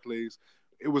at the Barclays.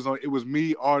 It was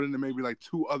me, Arden, and maybe like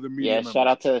two other media Yeah, members. shout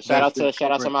out to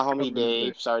Covering my homie covering the day.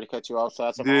 Dave. Sorry to cut you off. Shout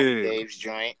out to my homie Yeah, Dave's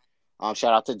joint.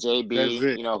 Shout out to that's JB,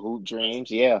 it. Hoop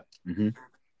Dreams. Yeah. Mm-hmm.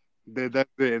 That's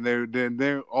it. And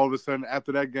then all of a sudden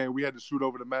after that game, we had to shoot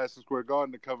over to Madison Square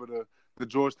Garden to cover the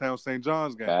Georgetown St.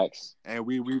 John's game. Facts. And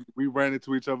we ran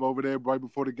into each other over there right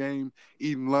before the game,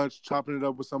 eating lunch, chopping it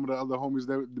up with some of the other homies,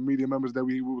 the media members that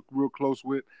we were real close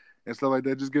with, and stuff like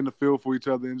that. Just getting a feel for each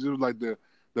other, and just like the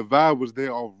vibe was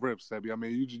there off rip, Sebi. I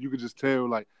mean, you could just tell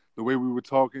like the way we were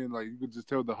talking, like you could just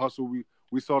tell the hustle.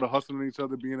 We saw the hustle in each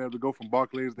other, being able to go from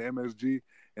Barclays to MSG,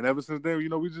 and ever since then,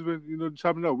 we just been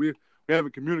chopping it up. We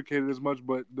haven't communicated as much,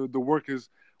 but the work is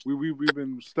we've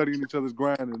been studying each other's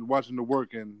grind and watching the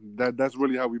work, and that's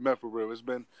really how we met for real. It's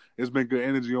been good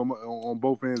energy on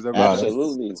both ends ever Wow, since.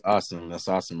 Absolutely. that's awesome. That's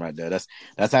awesome right there.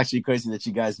 That's actually crazy that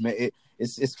you guys met.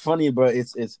 It's funny, but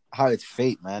it's how it's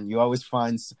fate, man. You always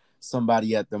find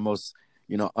somebody at the most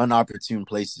unopportune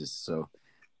places. So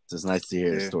it's just nice to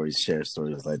hear Yeah. share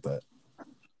stories like that.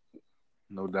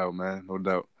 No doubt, man. No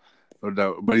doubt. No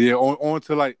doubt. But yeah, on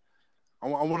to like I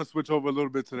want to switch over a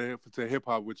little bit to hip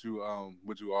hop with you,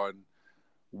 Arden.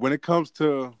 When it comes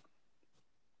to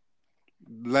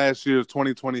last year's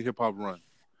 2020 hip hop run,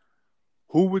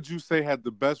 who would you say had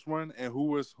the best run, and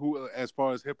who as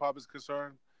far as hip hop is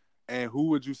concerned, and who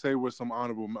would you say were some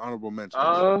honorable mentions?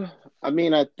 Uh, I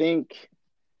mean, I think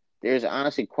there's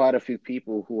honestly quite a few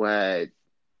people who had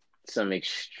some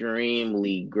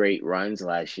extremely great runs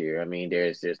last year. I mean,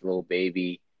 there's Lil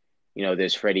Baby,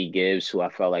 there's Freddie Gibbs, who I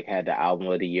felt like had the album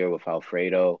of the year with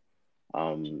Alfredo,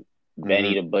 Benny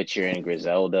Mm-hmm. the Butcher and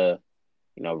Griselda,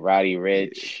 Roddy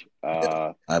Rich.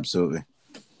 Absolutely.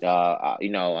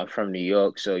 I'm from New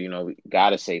York, so we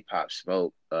gotta say Pop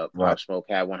Smoke. Right. Pop Smoke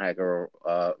had one heck of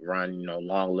a run.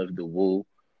 Long live the Woo.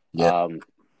 Yeah. Um,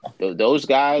 those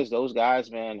guys,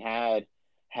 man,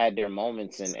 had their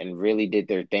moments and really did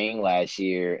their thing last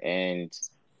year. And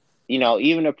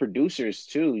even the producers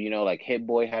too. Like Hit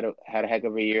Boy had a heck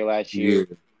of a year last Yeah.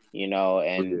 year.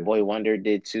 And Yeah. Boy Wonder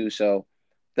did too. So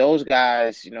those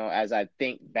guys, as I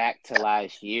think back to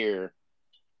last year,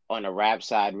 on the rap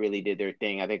side, really did their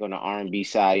thing. I think on the R&B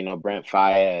side, Brent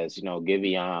Faiyaz,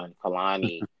 Giveon,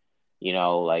 Kalani,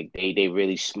 like they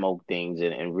really smoked things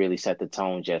and really set the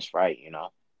tone just right. Yeah.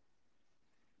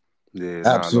 Nah, no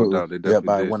Absolutely. doubt. They Yep,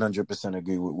 definitely I did. 100%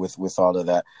 agree with all of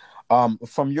that.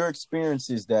 From your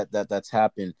experiences that's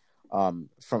happened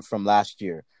from last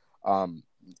year,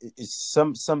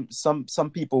 some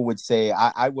people would say,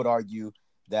 I would argue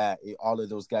that all of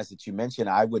those guys that you mentioned,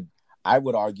 I would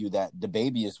argue that the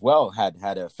Baby as well had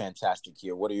a fantastic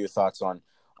year. What are your thoughts on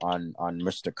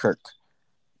Mr. Kirk?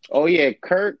 Oh yeah,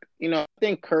 Kirk. I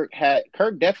think Kirk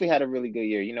definitely had a really good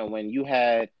year. When you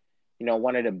had,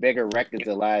 one of the bigger records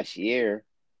of last year,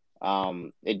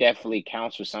 it definitely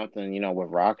counts for something, with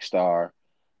Rockstar.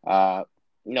 Uh,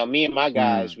 me and my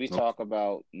guys, we Okay. talk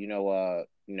about,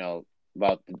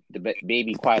 about the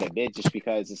baby quite a bit, just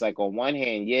because it's like on one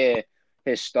hand, yeah,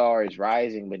 his star is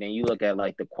rising, but then you look at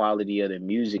like the quality of the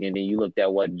music, and then you look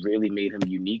at what really made him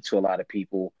unique to a lot of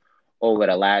people over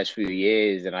the last few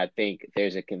years, and I think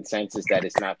there's a consensus that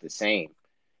it's not the same.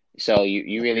 So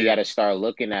you really got Yeah. to start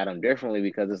looking at him differently,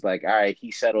 because it's like, all right,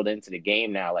 he settled into the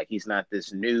game now. Like, he's not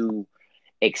this new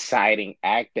exciting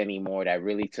act anymore that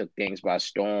really took things by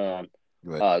storm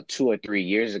Right. 2 or 3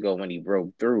 years ago when he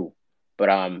broke through.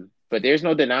 But there's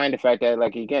no denying the fact that,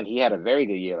 like, again, he had a very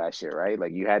good year last year, right?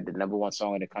 Like, you had the number one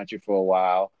song in the country for a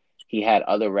while. He had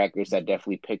other records that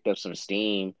definitely picked up some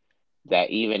steam,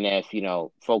 that even if,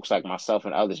 folks like myself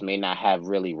and others may not have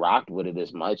really rocked with it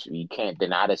as much, you can't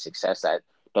deny the success that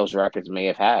those records may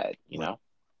have had, you Right. know?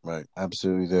 Right.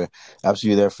 Absolutely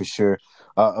there for sure.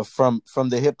 From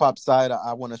the hip hop side,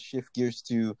 I want to shift gears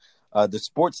to the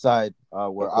sports side, where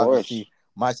Of course. obviously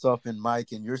myself and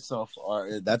Mike and yourself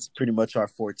are. That's pretty much our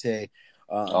forte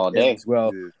All there day. as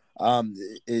well. Yeah.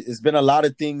 It's been a lot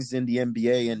of things in the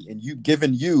NBA, and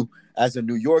given you as a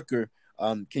New Yorker,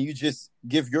 can you just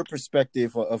give your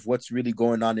perspective of what's really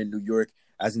going on in New York,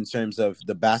 as in terms of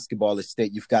the basketball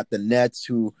estate? You've got the Nets,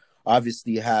 who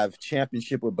obviously have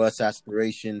championship or bust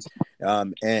aspirations.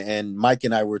 And Mike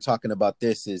and I were talking about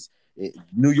this,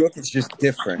 New York is just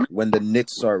different when the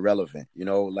Knicks are relevant.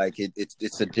 Like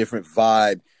it's a different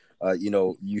vibe.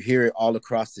 You hear it all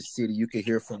across the city. You can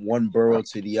hear from one borough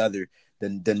to the other.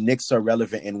 The Knicks are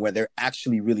relevant, and when they're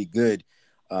actually really good,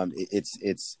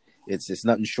 it's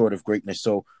nothing short of greatness.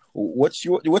 So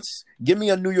give me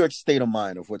a New York state of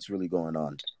mind of what's really going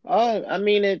on. I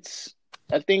mean,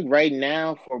 I think right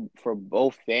now for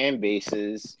both fan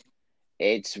bases,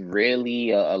 it's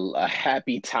really a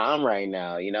happy time right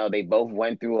now. They both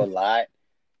went through a lot.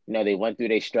 They went through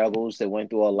their struggles. They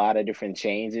went through a lot of different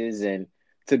changes, and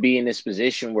to be in this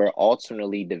position where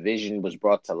ultimately division was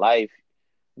brought to life,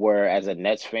 where as a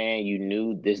Nets fan, you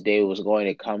knew this day was going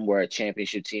to come where a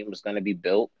championship team was going to be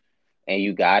built, and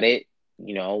you got it.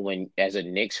 When as a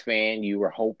Knicks fan, you were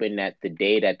hoping that the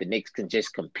day that the Knicks can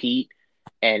just compete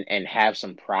and have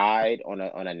some pride on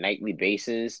a nightly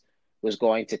basis was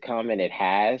going to come, and it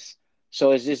has.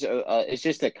 So it's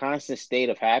just a constant state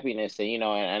of happiness, and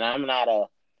I'm not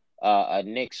a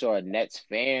Knicks or a Nets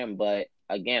fan, but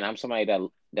again, I'm somebody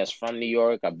that's from New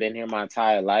York. I've been here my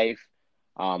entire life.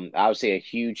 Obviously a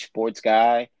huge sports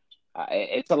guy.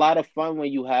 It's a lot of fun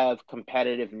when you have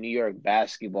competitive New York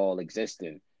basketball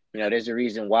existing. There's a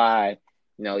reason why,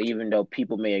 even though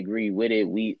people may agree with it,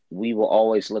 we will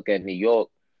always look at New York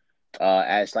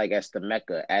as the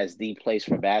Mecca, as the place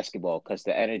for basketball, because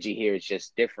the energy here is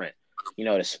just different.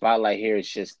 The spotlight here is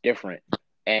just different.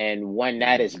 And when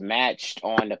that is matched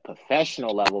on the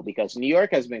professional level, because New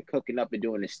York has been cooking up and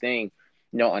doing this thing,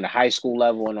 on the high school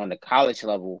level and on the college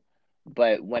level,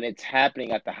 but when it's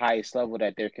happening at the highest level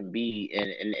that there can be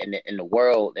in the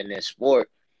world in this sport,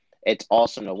 it's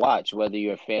awesome to watch, whether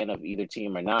you're a fan of either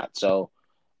team or not. So,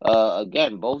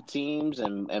 again, both teams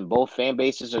and both fan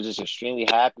bases are just extremely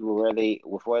happy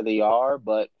with where they are,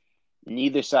 but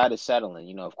neither side is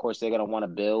settling. Of course, they're gonna want to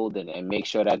build and make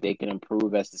sure that they can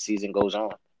improve as the season goes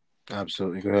on.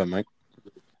 Absolutely. Go ahead, Mike.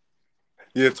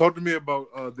 Yeah, talk to me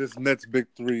about this Nets big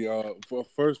three.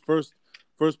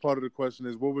 First part of the question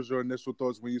is, what was your initial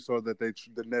thoughts when you saw that the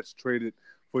Nets traded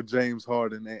for James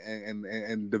Harden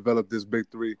and developed this big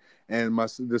three? And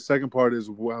the second part is,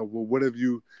 what have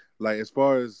you, like, as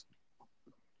far as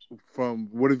from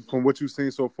what you've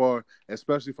seen so far,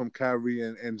 especially from Kyrie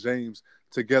and James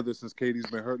together since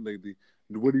KD's been hurt lately?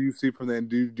 What do you see from that? And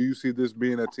do you see this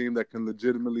being a team that can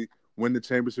legitimately win the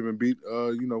championship and beat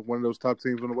one of those top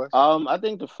teams in the West? I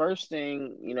think the first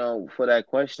thing, for that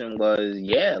question was,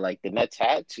 yeah, like the Nets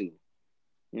had to.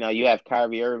 You have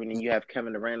Kyrie Irving and you have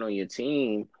Kevin Durant on your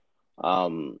team.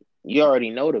 You already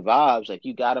know the vibes. Like,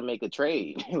 you got to make a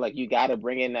trade. Like, you got to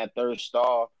bring in that third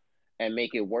star and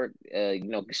make it work.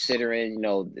 Considering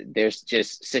there's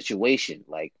just situation.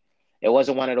 Like, it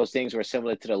wasn't one of those things where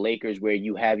similar to the Lakers where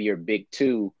you have your big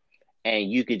two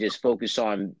and you could just focus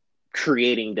on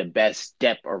creating the best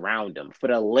depth around them. For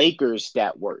the Lakers,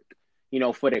 that worked.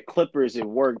 For the Clippers, it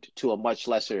worked to a much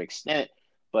lesser extent.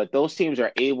 But those teams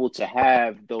are able to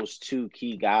have those two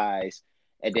key guys,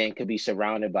 and then could be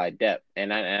surrounded by depth.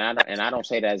 And I don't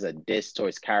say that as a diss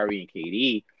towards Kyrie and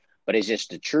KD, but it's just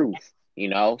the truth.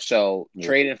 So Yeah.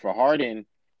 trading for Harden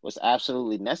was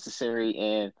absolutely necessary.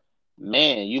 And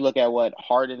man, you look at what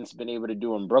Harden's been able to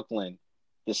do in Brooklyn,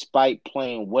 despite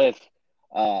playing with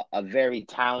a very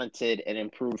talented and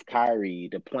improved Kyrie,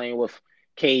 to playing with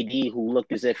KD, who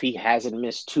looked as if he hasn't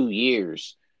missed 2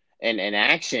 years in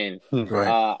action,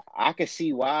 Right. I could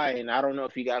see why, and I don't know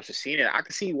if you guys have seen it. I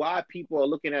could see why people are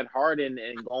looking at Harden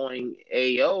and going,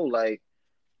 "Ayo, like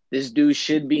this dude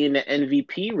should be in the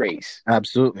MVP race."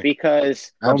 Absolutely.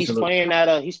 Because Absolutely.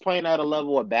 he's playing at a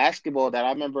level of basketball that I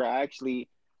remember I actually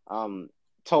um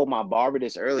told my barber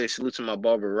this earlier. Salute to my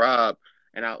barber Rob,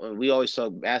 and we always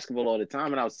talk basketball all the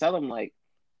time. And I was telling him like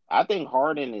I think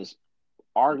Harden is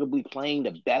arguably playing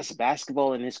the best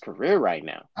basketball in his career right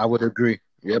now. I would agree.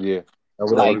 Yep. Yeah, I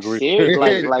would Like agree. It's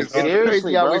seriously,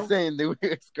 crazy how we're bro. saying that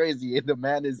it's crazy. The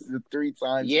man is a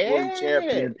 3-time scoring Yeah.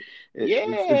 champion. It's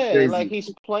Yeah, like crazy.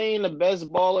 he's playing the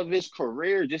best ball of his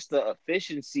career, just the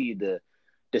efficiency,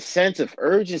 the sense of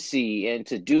urgency, and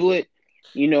to do it,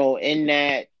 in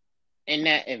that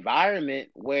environment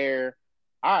where,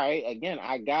 all right, again,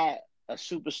 I got a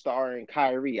superstar in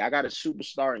Kyrie, I got a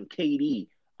superstar in KD.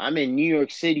 I'm in New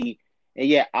York City, and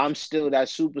yet I'm still that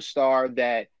superstar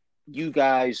that you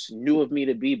guys knew of me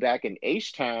to be back in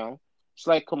H Town. It's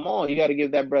like, come on, you got to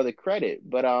give that brother credit.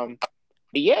 But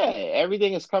yeah,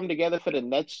 everything has come together for the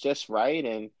Nets just right,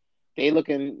 and they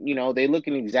looking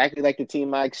exactly like the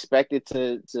team I expected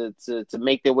to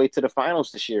make their way to the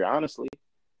finals this year. Honestly,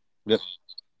 Yep.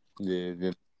 Yeah,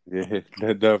 yeah, yeah.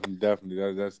 That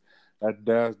definitely.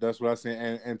 That's what I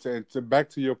say. And to back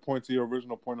to your point, to your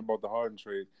original point about the Harden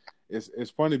trade, it's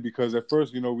funny because at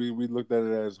first, we looked at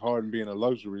it as Harden being a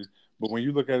luxury, but when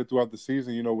you look at it throughout the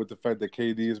season, with the fact that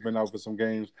KD has been out for some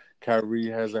games, Kyrie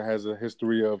has a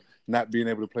history of not being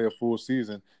able to play a full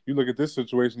season. You look at this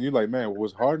situation, you're like, man,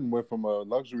 was Harden went from a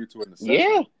luxury to a yeah,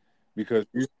 necessity because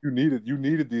you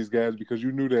needed these guys because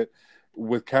you knew that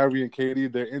with Kyrie and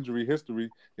KD, their injury history,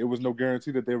 it was no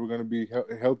guarantee that they were going to be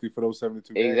healthy for those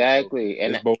 72 games. So exactly,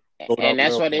 it's both and out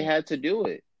that's well why for they them. had to do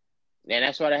it, and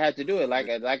that's why they had to do it.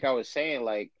 Like I was saying,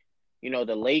 like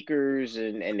the Lakers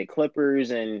and the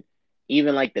Clippers and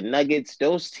even like the Nuggets,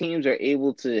 those teams are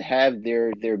able to have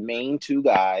their main two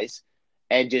guys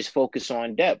and just focus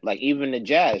on depth. Like even the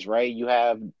Jazz, right? You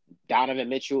have Donovan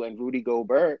Mitchell and Rudy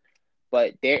Gobert,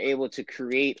 but they're able to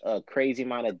create a crazy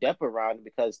amount of depth around it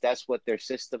because that's what their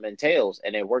system entails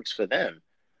and it works for them.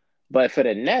 But for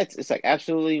the Nets, it's like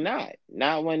absolutely not.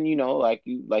 Not when like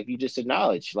you just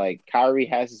acknowledged, like Kyrie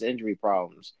has his injury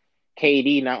problems.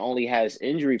 KD not only has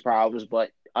injury problems,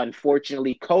 but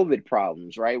unfortunately COVID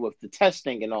problems, right? With the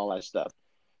testing and all that stuff.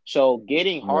 So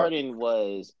getting Right. Harden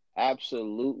was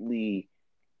absolutely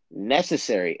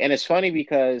necessary. And it's funny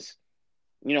because,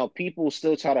 people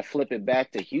still try to flip it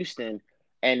back to Houston.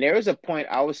 And there was a point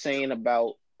I was saying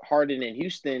about Harden in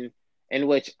Houston in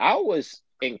which I was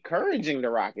encouraging the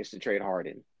Rockets to trade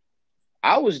Harden.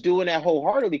 I was doing that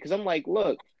wholeheartedly because I'm like,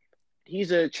 look,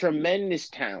 he's a tremendous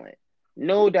talent,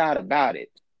 no doubt about it.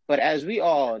 But as we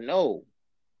all know,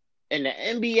 in the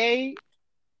NBA,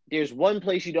 there's one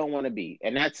place you don't want to be,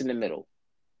 and that's in the middle.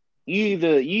 You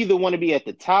either want to be at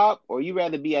the top or you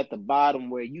rather be at the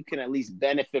bottom where you can at least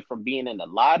benefit from being in the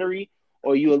lottery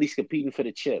or you at least competing for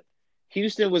the chip.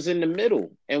 Houston was in the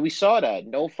middle, and we saw that.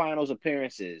 No finals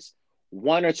appearances,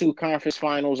 one or two conference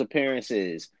finals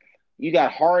appearances. You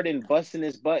got Harden busting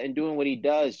his butt and doing what he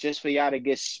does just for y'all to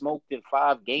get smoked in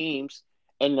 5 games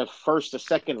in the first or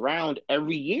second round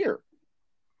every year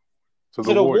To to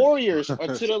the the Warriors. Warriors or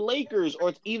to the Lakers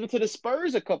or even to the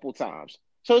Spurs a couple times.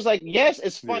 So it's like, yes,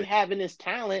 it's fun Yeah. having this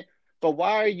talent, but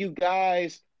why are you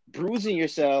guys bruising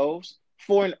yourselves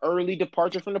for an early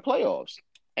departure from the playoffs?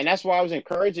 And that's why I was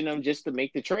encouraging them just to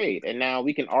make the trade. And now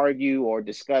we can argue or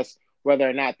discuss whether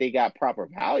or not they got proper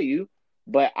value,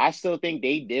 but I still think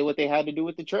they did what they had to do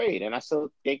with the trade, and I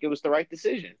still think it was the right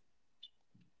decision.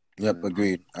 Yep, Mm-hmm.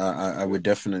 agreed. I Yeah. would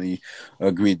definitely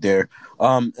agree there.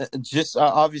 Just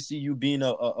obviously you being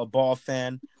a ball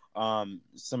fan,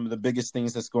 some of the biggest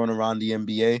things that's going around the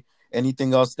NBA.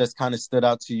 Anything else that's kind of stood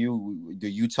out to you?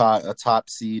 The Utah a top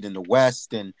seed in the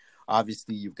West, and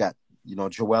obviously you've got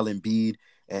Joel Embiid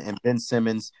and Ben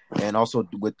Simmons, and also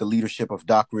with the leadership of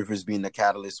Doc Rivers being the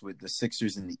catalyst with the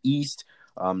Sixers in the East,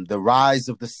 the rise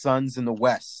of the Suns in the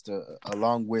West,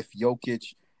 along with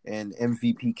Jokic and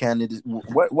MVP candidate.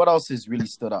 What else has really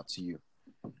stood out to you?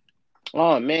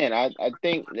 Oh man, I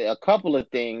think a couple of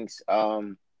things.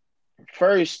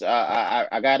 First,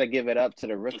 I got to give it up to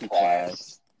the rookie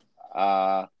class.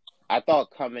 Uh, I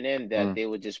thought coming in that Mm. they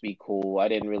would just be cool. I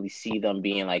didn't really see them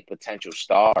being like potential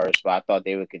stars, but I thought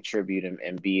they would contribute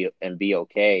and be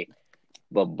okay.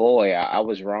 But boy, I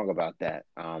was wrong about that.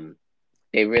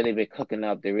 They really been cooking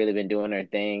up. They really been doing their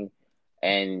thing,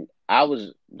 and I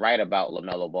was right about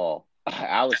Lamelo Ball.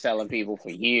 I was telling people for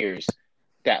years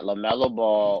that Lamelo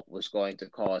Ball was going to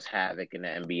cause havoc in the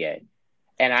NBA.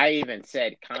 And I even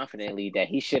said confidently that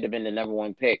he should have been the number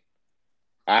one pick.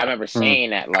 I remember saying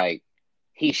that, like,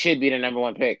 he should be the number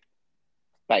one pick.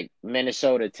 Like,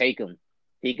 Minnesota, take him.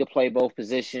 He could play both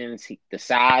positions. The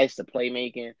size, the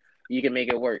playmaking, you can make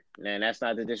it work. And that's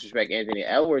not to disrespect Anthony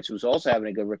Edwards, who's also having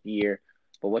a good rookie year.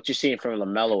 But what you're seeing from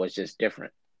LaMelo is just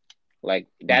different. Like,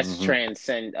 that's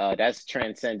transcendent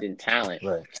talent.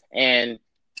 Right. And,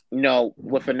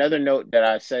 with another note that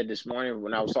I said this morning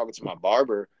when I was talking to my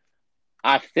barber,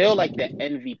 I feel like the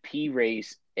MVP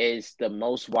race is the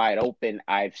most wide open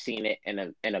I've seen it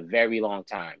in a very long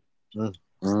time.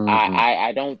 Mm-hmm.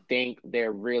 I don't think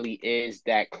there really is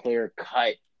that clear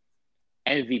cut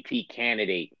MVP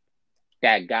candidate,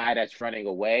 that guy that's running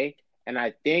away. And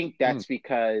I think that's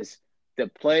because the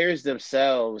players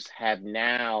themselves have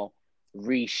now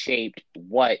reshaped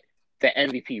what the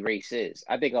MVP race is.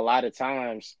 I think a lot of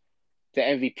times the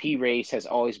MVP race has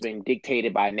always been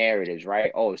dictated by narratives,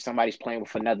 right? Oh, if somebody's playing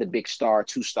with another big star,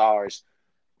 2 stars,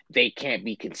 they can't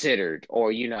be considered.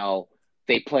 Or,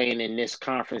 they playing in this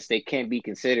conference, they can't be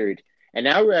considered. And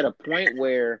now we're at a point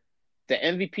where the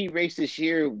MVP race this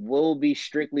year will be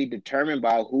strictly determined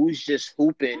by who's just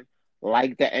hooping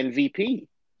like the MVP.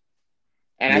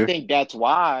 And I think that's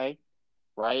why,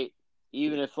 right,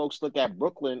 even if folks look at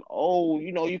Brooklyn,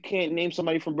 you can't name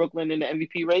somebody from Brooklyn in the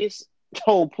MVP race.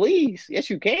 Oh, please. Yes,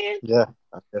 you can. Yeah.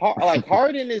 Like,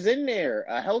 Harden is in there.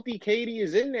 A healthy KD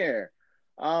is in there.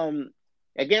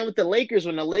 Again, with the Lakers,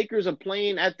 when the Lakers are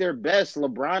playing at their best,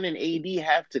 LeBron and AD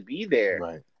have to be there.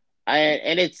 Right.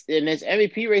 And this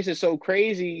MVP race is so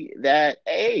crazy that,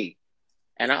 hey,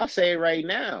 and I'll say it right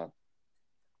now,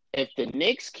 if the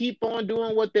Knicks keep on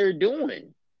doing what they're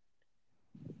doing,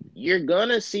 you're going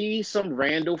to see some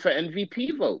Randall for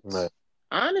MVP votes. Right.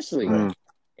 Honestly. Right.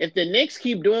 If the Knicks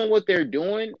keep doing what they're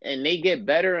doing and they get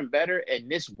better and better in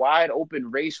this wide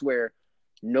open race where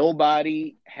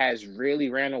nobody has really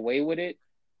ran away with it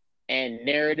and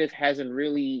narrative hasn't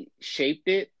really shaped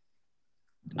it,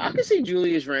 I can see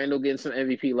Julius Randle getting some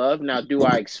MVP love. Now, do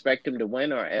I expect him to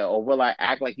win or will I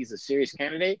act like he's a serious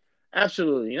candidate?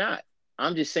 Absolutely not.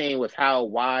 I'm just saying, with how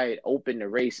wide open the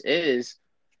race is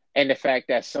and the fact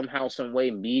that somehow, some way,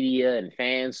 media and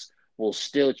fans will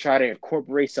still try to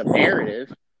incorporate some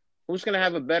narrative, who's going to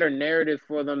have a better narrative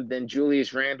for them than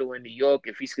Julius Randle in New York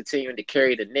if he's continuing to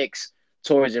carry the Knicks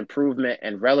towards improvement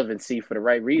and relevancy for the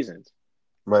right reasons?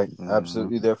 Right,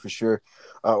 absolutely there for sure.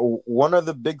 One of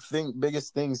the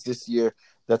biggest things this year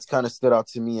that's kind of stood out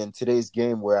to me in today's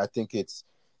game, where I think it's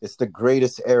the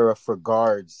greatest era for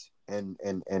guards and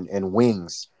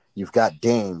wings. You've got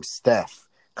Dame, Steph,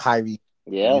 Kyrie.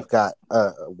 Yeah. You've got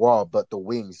Wall, but the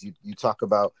wings. You talk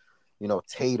about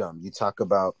Tatum. You talk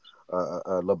about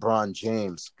LeBron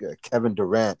James, Kevin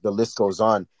Durant. The list goes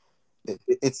on.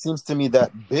 It seems to me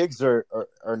that bigs are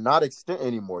not extant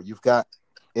anymore. You've got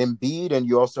Embiid, and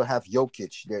you also have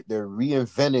Jokic. They're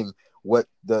reinventing what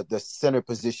the center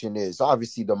position is.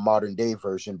 Obviously, the modern day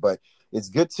version, but it's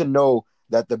good to know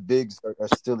that the bigs are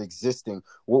still existing.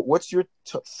 What's your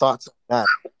thoughts on that?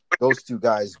 Those two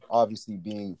guys obviously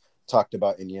being talked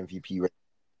about in the MVP race.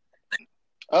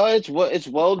 It's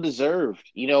well deserved.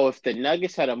 If the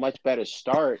Nuggets had a much better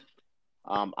start,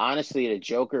 honestly, the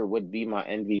Joker would be my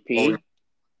MVP.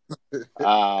 If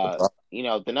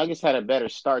the Nuggets had a better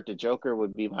start, the Joker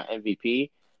would be my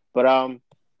MVP. But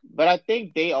I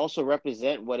think they also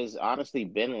represent what has honestly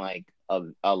been like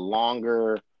a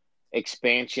longer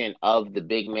expansion of the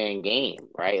big man game,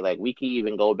 right? Like, we can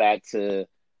even go back to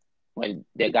when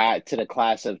they got to the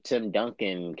class of Tim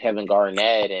Duncan, Kevin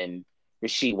Garnett, and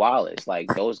Rasheed Wallace.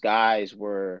 Like, those guys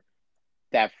were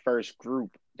that first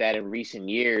group that in recent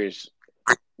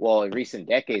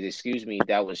decades,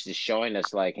 that was just showing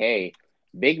us, like, hey,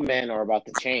 big men are about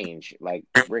to change. Like,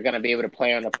 we're going to be able to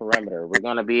play on the perimeter. We're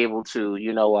going to be able to,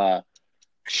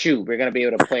 shoot. We're going to be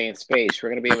able to play in space. We're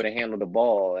going to be able to handle the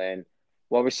ball. And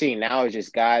what we're seeing now is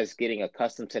just guys getting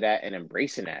accustomed to that and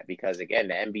embracing that, because, again,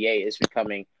 the NBA is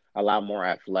becoming a lot more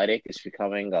athletic. It's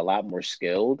becoming a lot more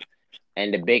skilled.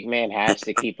 And the big man has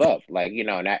to keep up. Like,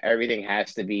 not everything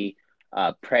has to be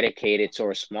predicated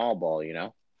towards small ball,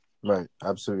 Right.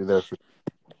 Absolutely there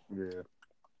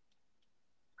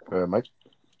for Mike?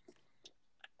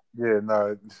 Yeah,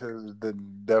 no,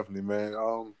 definitely, man.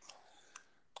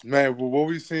 Man, what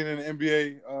we've seen in the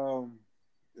NBA,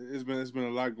 it's been a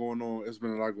lot going on. It's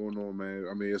been a lot going on, man.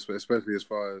 I mean, especially as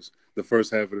far as the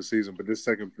first half of the season. But this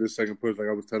second push, like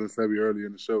I was telling Sebi earlier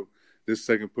in the show, this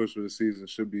second push for the season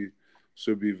should be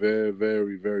very,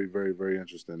 very, very, very, very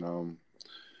interesting.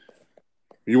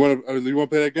 You want to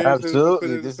play that game?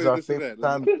 Absolutely. This is our favorite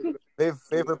time.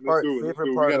 Favorite part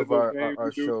of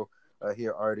our show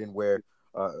here, Arden, where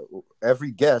uh,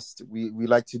 every guest, we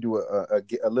like to do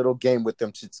a little game with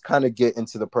them to kind of get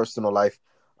into the personal life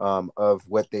of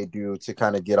what they do, to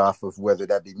kind of get off of whether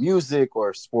that be music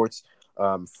or sports.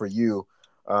 For you,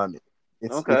 um,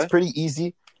 it's Okay. pretty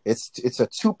easy. It's a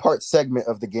two-part segment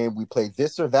of the game. We play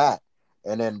this or that,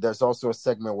 and then there's also a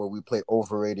segment where we play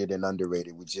overrated and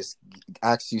underrated. We just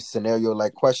ask you scenario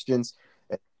like questions,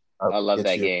 and I love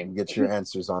that you game. get your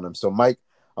answers on them. So, Mike,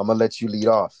 I'm gonna let you lead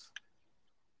off.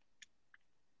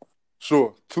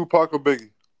 Sure. Tupac or Biggie?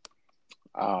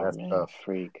 Oh That's man, tough.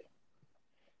 freak.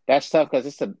 That's tough because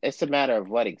it's a matter of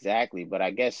what exactly. But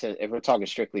I guess if we're talking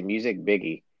strictly music,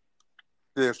 Biggie.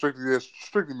 Yeah, strictly music.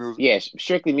 Yes,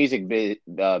 strictly music,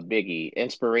 Biggie.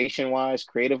 Inspiration wise,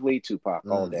 creatively, Tupac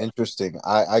all day. Interesting.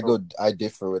 Oh, I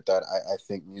differ with that. I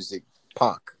think music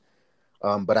Pac.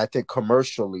 But I think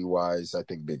commercially wise, I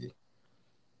think Biggie.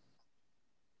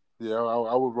 yeah,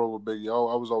 I would roll with Biggie.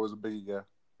 I was always a Biggie guy.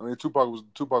 I mean, Tupac was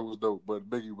dope, but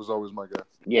Biggie was always my guy.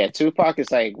 Yeah, Tupac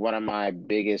is like one of my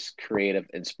biggest creative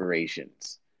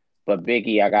inspirations. But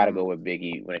Biggie, I gotta Mm. go with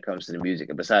Biggie when it comes to the music.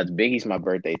 And besides, Biggie's my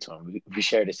birthday twin. We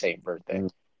share the same birthday.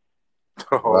 Mm.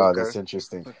 Oh, Wow, okay. that's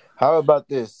interesting. How about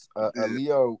this? Yeah.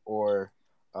 Aaliyah or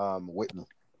Whitney?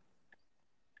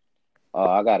 Oh,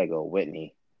 I gotta go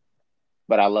Whitney.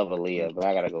 But I love Aaliyah, but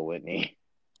I gotta go Whitney.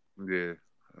 Yeah.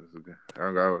 That's okay.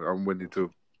 I'm with you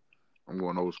too. I'm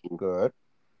going old school. Good.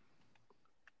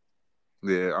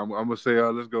 Yeah, I'm gonna say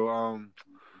let's go.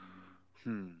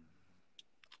 Hmm.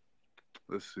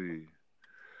 Let's see.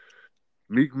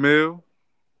 Meek Mill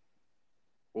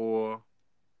or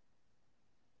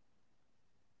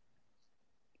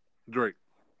Drake.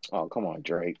 Oh, come on,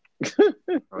 Drake.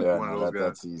 Yeah, One of no, those guys.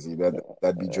 that's easy.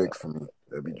 That'd be Drake for me.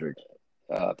 That'd be Drake.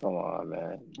 Come on,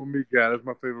 man. I'm a Meek guy. That's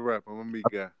my favorite rapper. I'm a Meek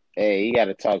guy. Hey, you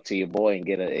gotta talk to your boy and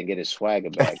get his swagger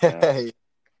back, man.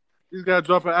 He's got to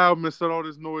drop an album and shut all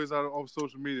this noise out of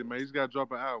social media, man. He's got to drop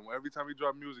an album. Every time he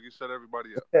drop music, he shut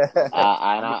everybody up. So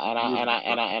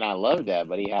I love that,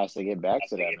 but he has to get back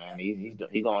to that, man.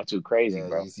 He's going too crazy, Yeah,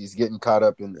 bro. he's getting caught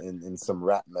up in some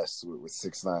rap mess with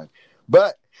 6ix9ine.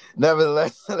 But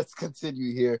nevertheless, let's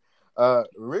continue here.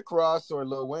 Rick Ross or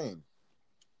Lil Wayne?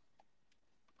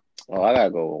 Oh, I gotta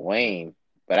go with Wayne,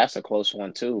 but that's a close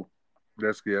one too.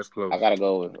 that's close. I gotta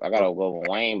go with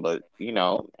Wayne, but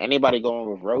anybody going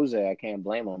with Rose, I can't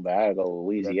blame them. But I gotta go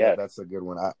with Weezy F. That's a good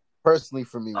one. Personally,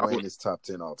 for me, I Wayne would- is top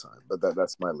 10 all time, but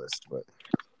that's my list. But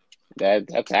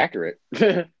That's accurate.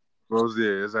 Rose,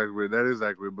 yeah, it's accurate. That is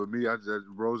accurate. But me,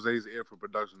 Rose's ear for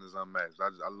production is unmatched.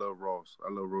 I love Ross.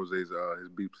 I love Rose's his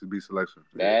beat selection.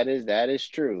 Yeah. That is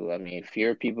true. I mean,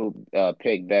 fewer people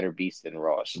pick better beats than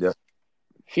Ross. yeah,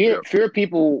 Fewer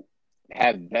people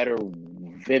have better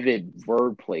vivid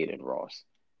wordplay than Ross.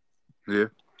 Yeah,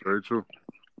 very true.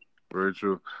 Very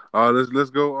true. Let's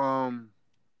go. How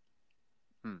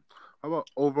about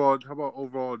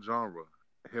overall genre?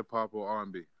 Hip hop or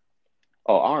R&B?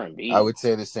 Oh, R&B. I would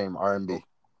say the same R&B.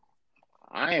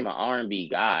 I am an R&B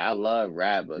guy. I love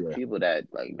rap, but Yeah. people that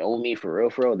like know me for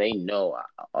real, they know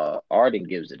Arden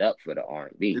gives it up for the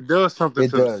R&B. It does something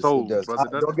to the soul, It does.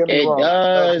 brother. Don't get me It wrong. does,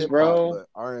 I love hip-hop, bro. but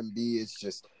R&B is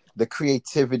just the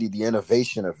creativity, the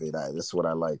innovation of it. That's what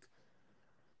I like.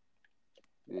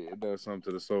 Yeah, it does something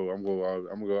to the soul. I'm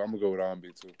gonna go with R&B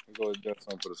too. It does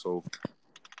something to the soul.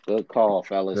 Good call,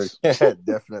 fellas.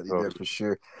 Definitely, for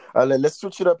sure. Let's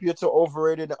switch it up here to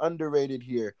overrated and underrated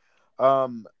here.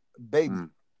 Baby.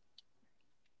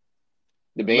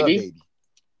 The Baby? Lil Baby.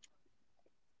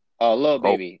 Oh, Lil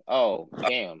Baby. Oh,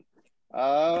 damn.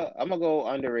 I'm gonna go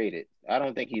underrated. I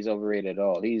don't think he's overrated at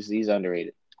all. He's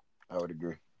underrated. I would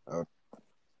agree.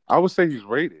 I would say he's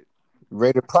rated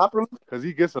Rated properly because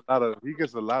he gets a lot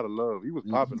of love. He was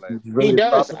popping last year. He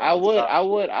does. I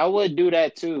would do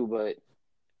that too, but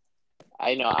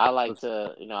I like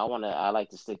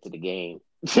to stick to the game.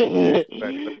 if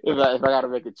I gotta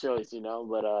make a choice,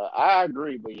 But I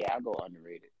agree. But yeah, I go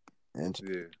underrated.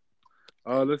 Yeah.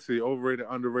 Let's see. Overrated,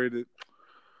 underrated.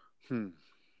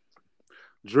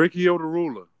 Drakey or the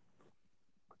Ruler?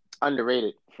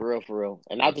 Underrated, for real,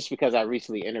 and not just because I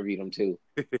recently interviewed him too.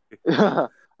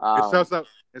 It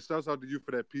shouts out to you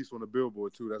for that piece on the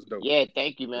Billboard too. That's dope. Yeah,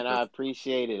 thank you, man. I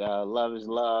appreciate it. Love is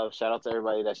love. Shout out to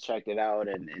everybody that's checked it out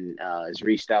and has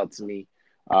reached out to me.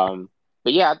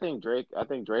 But yeah, I think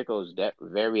Draco's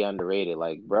very underrated.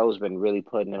 Like, bro's been really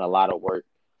putting in a lot of work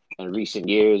in recent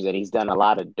years, and he's done a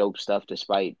lot of dope stuff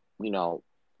despite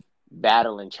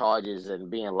battling charges and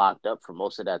being locked up for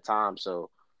most of that time. So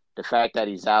the fact that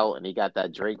he's out and he got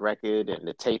that Drake record and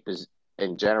the tape is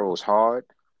in general is hard.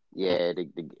 Yeah,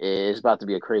 it's about to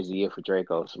be a crazy year for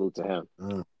Draco. Salute to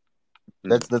him.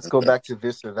 Let's go back to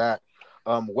this or that.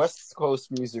 West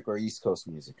Coast music or East Coast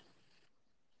music?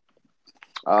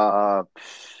 Uh,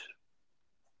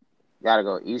 gotta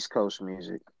go East Coast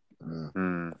music. Mm.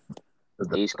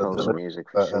 Mm. East Coast music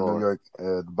for New sure.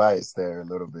 York bias there a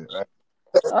little bit,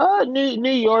 right?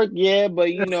 New York, yeah, but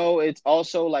it's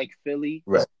also like Philly.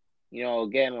 Right,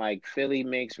 Again, like Philly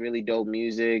makes really dope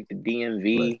music. The right.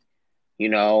 DMV,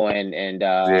 and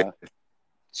Yeah.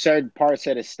 certain parts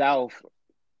of the South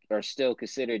are still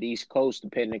considered East Coast,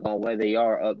 depending on where they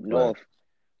are up Right. north.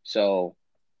 So,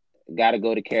 got to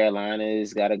go to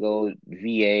Carolinas, got to go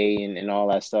VA and all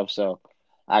that stuff. So,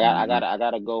 Mm-hmm. I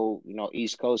got to go,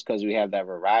 East Coast because we have that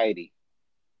variety.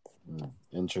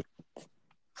 Interesting.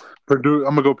 I'm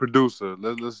gonna go producer.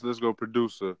 Let's go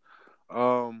producer.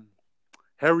 Um,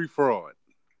 Harry Fraud.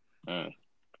 Mm.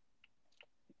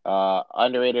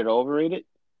 Underrated, overrated?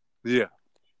 Yeah.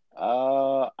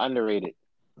 Underrated.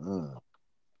 Mm.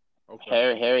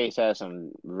 Okay. Harry's has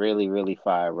some really, really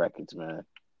fire records, man.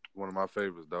 One of my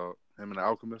favorites, dog. Him and the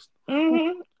Alchemist.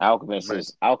 Alchemist Man.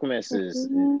 is Alchemist is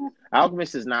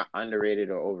Alchemist is not underrated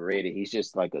or overrated. He's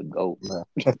just like a goat. Yeah.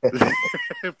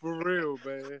 For real,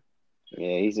 man.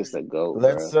 Yeah, he's just a goat,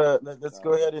 Let's bro. let's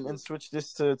go ahead and switch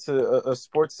this to a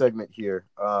sports segment here.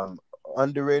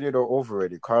 Underrated or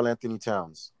overrated? Karl Anthony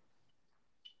Towns.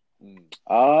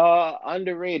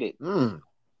 Underrated. Mm.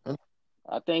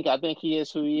 I think he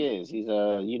is who he is. He's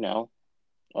a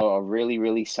really,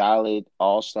 really solid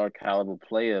all-star caliber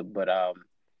player, but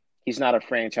he's not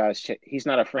a he's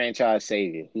not a franchise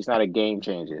savior. He's not a game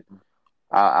changer.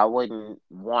 I wouldn't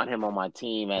want him on my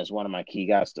team as one of my key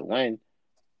guys to win,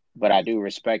 but I do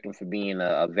respect him for being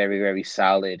a very, very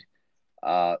solid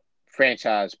uh,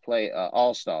 franchise play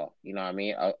all star. You know what I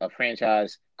mean? A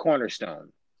franchise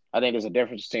cornerstone. I think there's a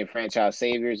difference between franchise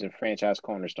saviors and franchise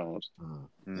cornerstones.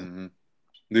 Mm-hmm.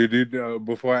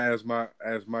 Before I ask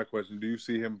my question, do you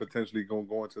see him potentially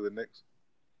going to the Knicks?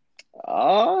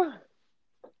 Uh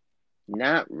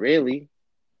Not really.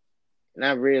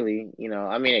 Not really.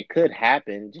 I mean, it could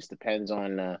happen. Just depends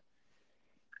on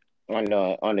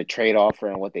the trade offer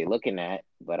and what they're looking at.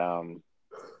 But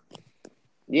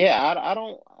yeah, I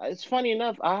don't. It's funny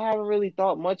enough. I haven't really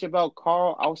thought much about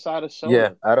Carl outside of Yeah,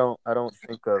 soda. I don't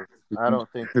think of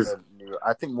New York.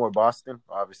 I think more Boston.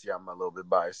 Obviously, I'm a little bit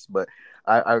biased, but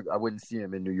I wouldn't see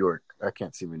him in New York. I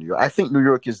can't see him in New York. I think New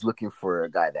York is looking for a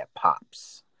guy that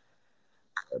pops.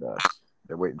 But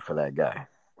they're waiting for that guy.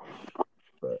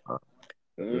 But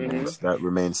Hmm that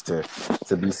remains to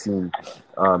be seen.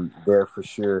 There for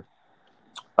sure.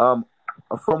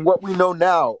 From what we know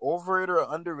now, overrated or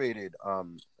underrated?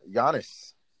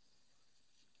 Giannis.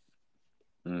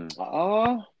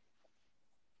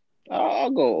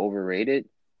 I'll go overrated,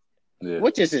 Yeah.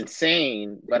 which is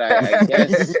insane. But I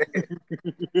guess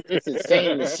it's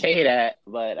insane to say that.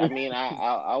 But I mean,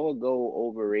 I would go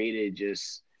overrated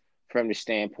just from the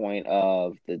standpoint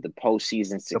of the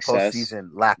postseason The success. postseason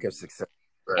lack of success.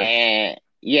 Right. And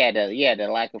the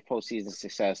lack of postseason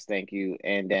success. Thank you.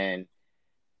 And then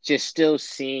just still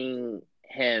seeing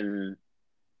him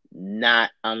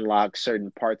not unlock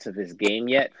certain parts of his game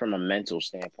yet from a mental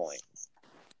standpoint.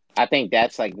 I think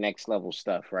that's like next level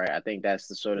stuff, right? I think that's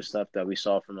the sort of stuff that we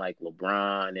saw from like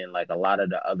LeBron and like a lot of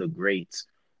the other greats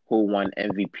who won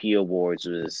MVP awards.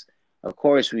 Was of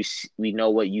course we know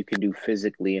what you can do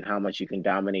physically and how much you can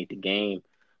dominate the game,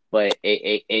 but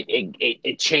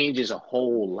it changes a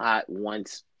whole lot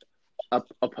once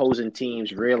opposing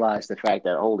teams realize the fact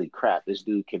that holy crap, this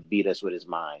dude can beat us with his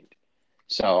mind.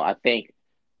 So I think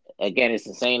again, it's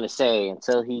insane to say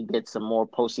until he gets some more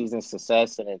postseason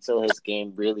success and until his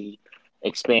game really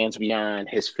expands beyond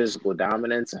his physical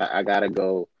dominance, I gotta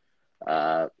go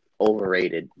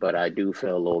overrated. But I do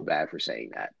feel a little bad for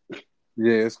saying that.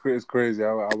 Yeah, it's crazy.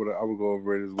 I would go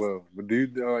over it as well. But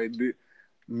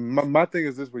my thing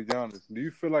is this with Giannis. Do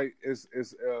you feel like it's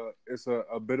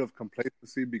a bit of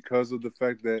complacency because of the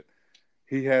fact that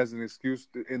he has an excuse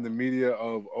in the media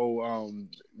of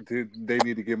they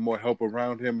need to get more help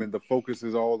around him, and the focus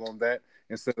is all on that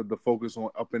instead of the focus on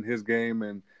upping his game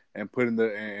and putting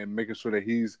and making sure that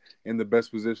he's in the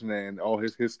best position and all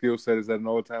his skill set is at an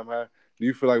all time high. Do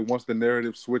you feel like once the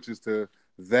narrative switches to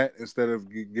that instead of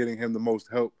getting him the most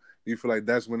help, do you feel like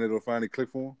that's when it'll finally click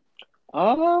for him?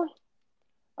 Uh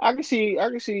I can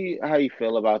see how you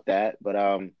feel about that, but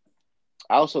I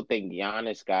also think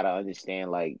Giannis gotta understand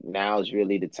like now is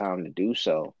really the time to do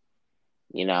so.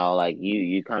 Like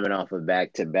you coming off of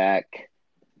back to back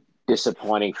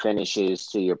disappointing finishes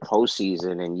to your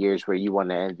postseason in years where you won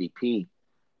the MVP.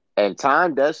 And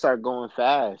time does start going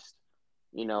fast.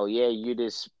 Yeah, you're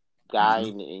this guy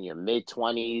in your mid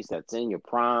 20s that's in your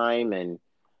prime, and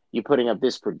you're putting up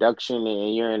this production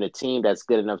and you're in a team that's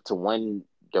good enough to win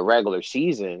the regular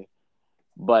season,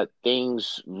 but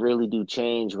things really do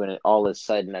change when all of a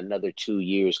sudden another 2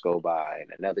 years go by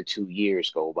and another 2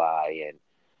 years go by. And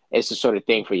it's the sort of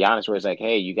thing for Giannis where it's like,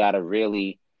 hey, you got to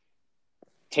really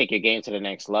take your game to the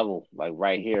next level, like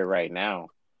right here, right now.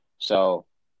 So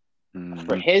for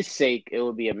Mm-hmm. his sake, it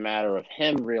would be a matter of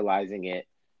him realizing it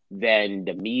than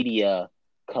the media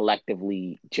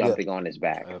collectively Yeah. jumping on his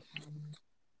back.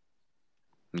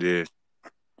 Yeah,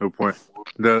 good point.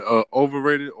 The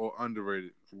overrated or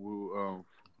underrated?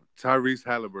 Tyrese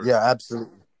Halliburton. Yeah,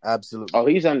 absolutely. Absolutely. Oh,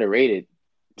 he's underrated.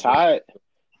 Ty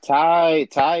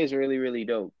Ty is really, really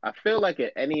dope. I feel like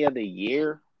at any other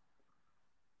year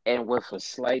and with a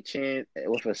slight change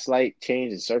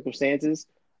in circumstances,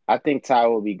 I think Ty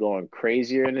will be going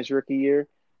crazier in his rookie year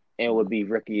and would be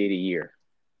rookie of the year.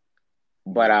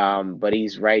 But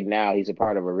he's right now he's a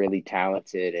part of a really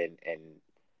talented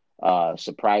and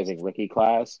surprising rookie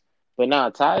class. But nah,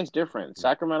 Ty is different.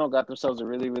 Sacramento got themselves a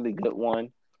really, really good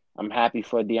one. I'm happy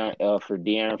for De'Aaron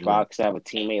Yeah. Fox to have a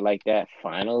teammate like that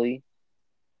finally.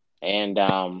 And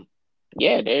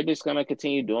yeah, they're just gonna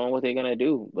continue doing what they're gonna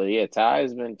do. But yeah,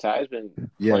 Ty's been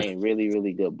Yeah. playing really,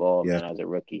 really good ball, Yeah. man, as a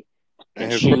rookie. Can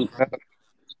And his shoot. personality,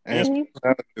 and his Hmm.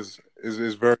 personality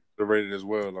is very underrated as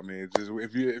well. I mean, it's just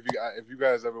if you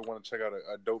guys ever want to check out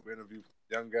a dope interview from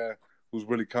a young guy who's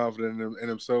really confident in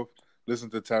himself, listen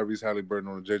to Tyrese Halliburton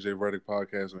on the JJ Redick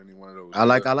podcast or any one of those. I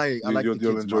like the You'll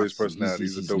kid's enjoy his moxie. personality.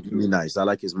 He's a He's dope really dude. nice. I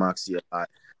like his moxie a lot.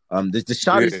 The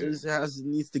shot Yeah,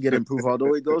 needs to get improved,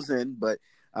 although it goes in. But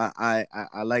I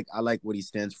like what he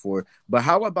stands for. But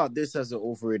how about this as an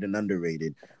overrated and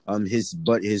underrated? His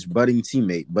budding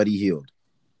teammate, Buddy Hield.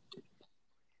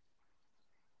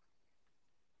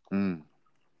 mm.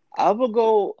 I will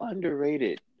go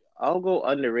underrated. I'll go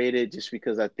underrated just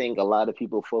because I think a lot of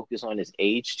people focus on his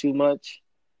age too much.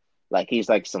 Like he's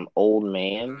like some old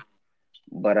man.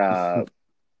 But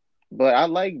but I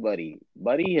like Buddy.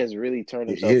 Buddy has really turned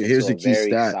himself into Here's a a key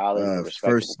very stat. solid and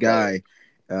respectable First player.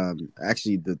 guy,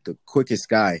 actually the quickest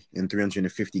guy in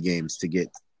 350 games to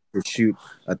shoot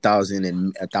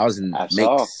 1,000 I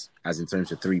saw. makes, as in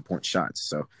terms of 3-point shots.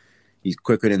 So he's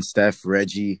quicker than Steph,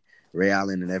 Reggie, Ray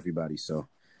Allen, and everybody. So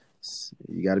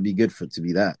you got to be good to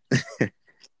be that.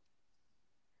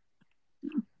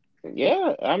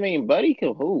 Yeah, I mean, Buddy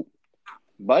can hoop.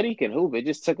 Buddy can hoop. It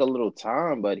just took a little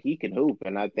time, but he can hoop.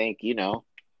 And I think,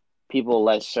 people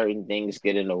let certain things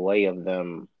get in the way of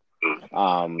them,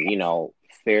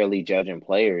 fairly judging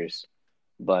players.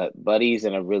 But Buddy's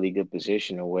in a really good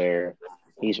position where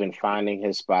he's been finding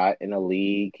his spot in the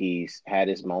league. He's had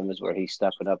his moments where he's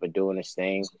stepping up and doing his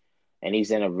thing. And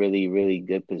he's in a really, really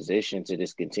good position to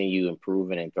just continue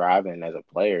improving and thriving as a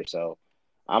player. So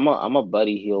I'm a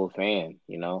Buddy Hield fan,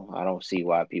 I don't see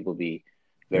why people be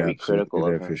Yeah, very absolutely critical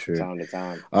of there for him from sure. time to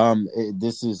time.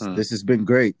 This has been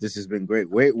great. This has been great.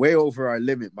 Way over our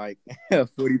limit, Mike.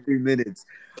 43 minutes.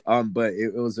 But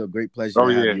it was a great pleasure Oh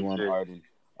to have yeah, you on, yeah. Arden.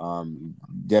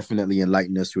 Definitely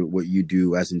enlighten us with what you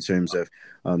do, as in terms of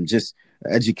just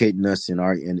educating us in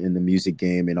art and in the music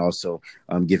game, and also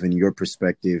giving your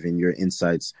perspective and your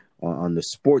insights on the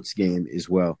sports game as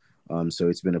well. So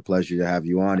it's been a pleasure to have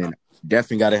you on, and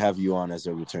definitely got to have you on as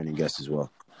a returning guest as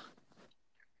well.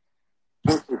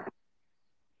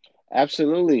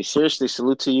 Absolutely. Seriously,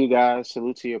 salute to you guys.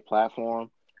 Salute to your platform.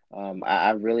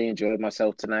 I really enjoyed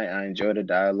myself tonight. I enjoyed the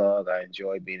dialogue. I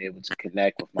enjoyed being able to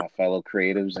connect with my fellow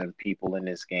creatives and people in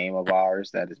this game of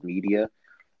ours that is media.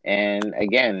 And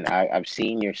again, I've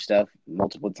seen your stuff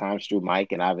multiple times through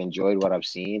Mike, and I've enjoyed what I've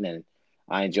seen. And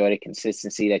I enjoy the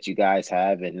consistency that you guys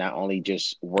have, and not only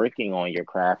just working on your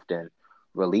craft and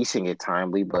releasing it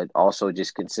timely, but also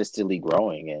just consistently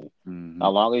growing. And Mm-hmm.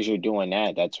 as long as you're doing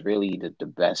that, that's really the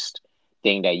best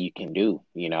thing that you can do,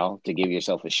 to give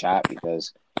yourself a shot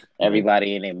because Right.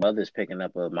 everybody and their mother's picking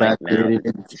up a mic now Saturated to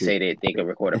industry. say that they can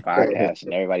record a podcast,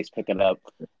 and everybody's picking up,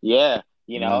 yeah,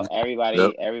 Mm-hmm.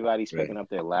 Yep. everybody's Right. picking up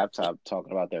their laptop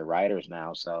talking about their writers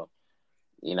now. So,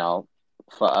 you know,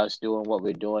 for us doing what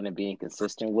we're doing and being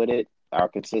consistent with it, our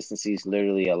consistency is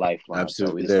literally a lifeline. So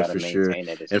we Absolutely just there got to for sure. maintain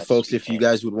it as And much as folks, we if you can.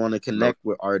 guys would want to No. connect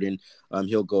with Arden,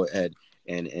 he'll go ahead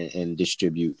and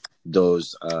distribute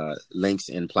those links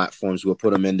and platforms. We'll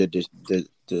put them in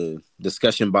the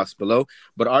discussion box below.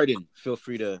 But Arden, feel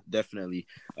free to definitely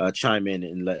chime in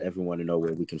and let everyone know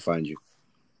where we can find you.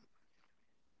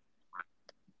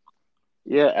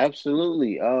 Yeah,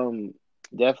 absolutely.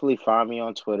 Definitely find me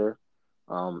on Twitter,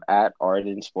 at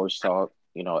Arden Sports Talk.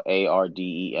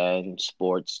 Arden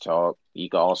Sports Talk. You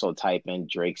can also type in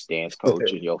Drake's Dance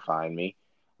Coach and you'll find me.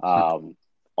 Um,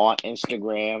 on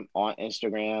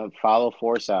Instagram. Follow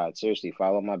Foreside. Seriously,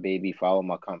 follow my baby. Follow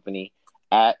my company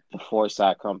at the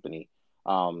Foreside Company.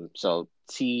 So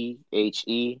THE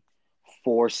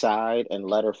Foreside and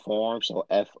letter form. So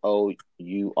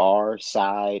FOUR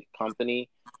side company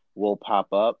will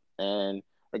pop up. And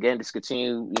again, just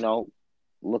continue,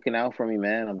 looking out for me,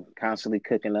 man. I'm constantly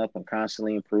cooking up. I'm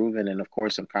constantly improving, and of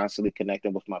course, I'm constantly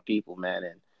connecting with my people, man.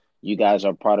 And you guys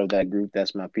are part of that group.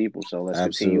 That's my people. So let's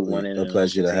continue Absolutely, winning, a and let's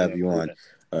pleasure to continue have you on.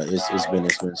 improving.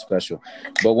 It's been special.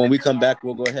 But when we come back,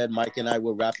 we'll go ahead. Mike and I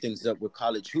will wrap things up with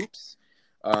college hoops.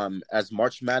 As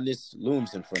March Madness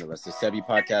looms in front of us, the Sebi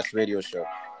Podcast Radio Show,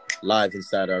 live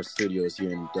inside our studios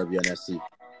here in WNSC.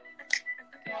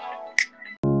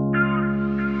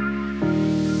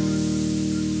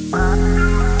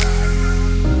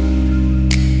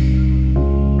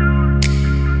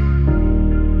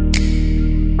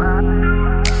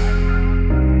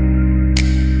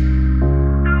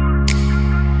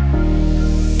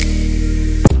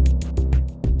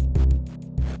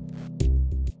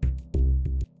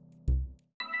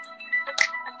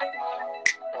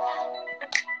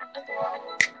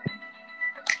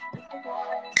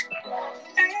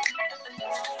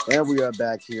 And we are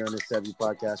back here on the Sebi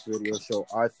Podcast Radio Show,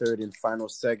 our third and final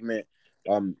segment.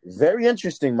 Very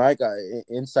interesting, Mike.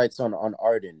 Insights on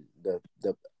Arden, the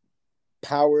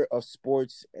power of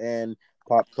sports and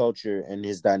pop culture and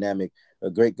his dynamic. A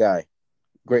great guy.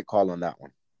 Great call on that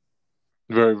one.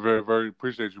 Very, very, very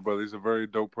appreciate you, brother. He's a very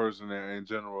dope person in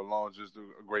general, along just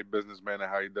a great businessman and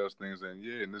how he does things. And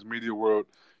yeah, in this media world,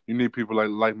 you need people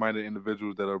like-minded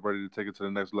individuals that are ready to take it to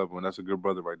the next level, and that's a good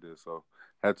brother right there. So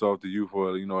hats off to you for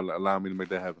allowing me to make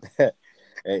that happen.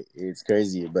 Hey, it's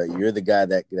crazy, but you're the guy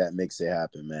that makes it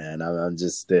happen, man. I'm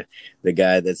just the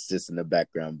guy that's just in the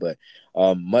background. But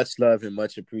much love and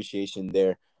much appreciation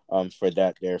there for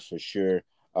that there for sure.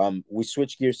 We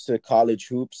switch gears to college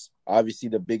hoops. Obviously,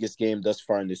 the biggest game thus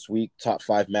far in this week, top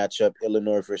 5 matchup,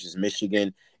 Illinois versus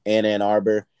Michigan and Ann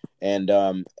Arbor. And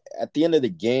at the end of the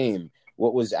game,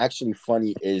 what was actually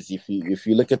funny is if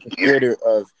you look at the Twitter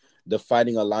of the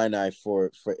Fighting Illini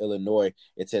for Illinois,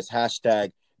 it says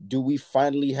hashtag, do we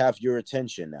finally have your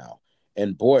attention now?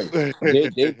 And boy,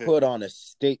 they put on a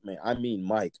statement. I mean,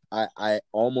 Mike, I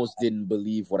almost didn't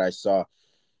believe what I saw.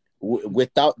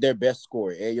 Without their best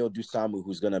scorer, Ayo Dusamu,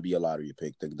 who's going to be a lottery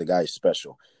pick, the guy is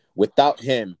special. Without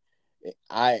him,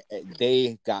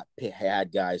 they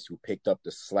had guys who picked up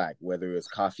the slack, whether it was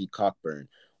Coffee Cockburn,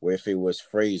 or if it was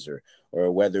Fraser,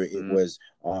 or whether it was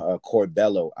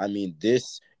Corbello. I mean,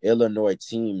 this Illinois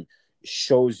team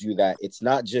shows you that it's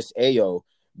not just Ayo,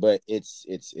 but it's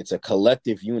a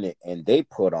collective unit, and they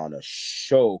put on a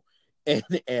show in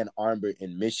Ann Arbor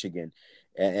in Michigan.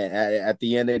 And at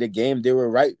the end of the game, they were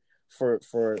right for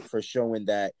showing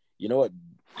that, you know what,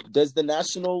 does the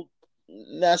national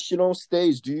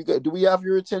stage, do we have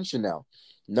your attention now?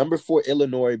 Number 4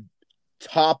 Illinois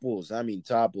topples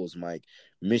Mike,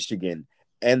 Michigan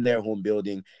and their home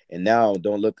building, and now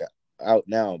don't look out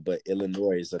now, but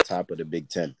Illinois is the top of the Big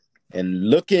Ten and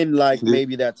looking like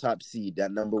maybe that top seed,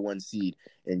 that number 1 seed,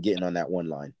 and getting on that one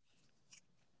line.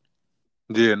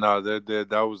 Yeah, no, that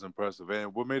was impressive.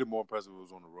 And what made it more impressive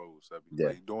was on the road, Sebi. Yeah.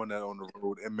 Like, doing that on the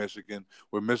road in Michigan,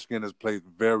 where Michigan has played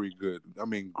very good. I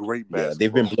mean, great basketball. Yeah,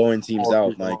 they've been blowing teams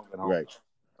out, Mike. Right.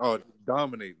 Oh,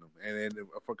 dominating them, and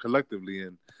for collectively,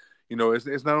 and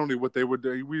it's not only what they were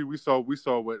doing. We saw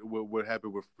what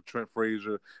happened with Trent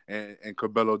Frazier and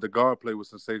Corbello. The guard play was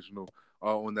sensational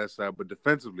on that side, but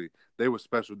defensively, they were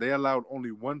special. They allowed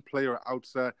only one player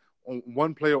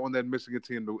on that Michigan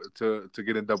team to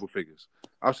get in double figures.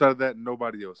 Outside of that,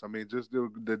 nobody else. I mean, just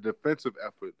the defensive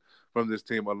effort from this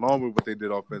team, along with what they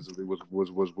did offensively,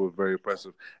 was very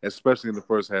impressive, especially in the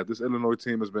first half. This Illinois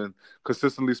team has been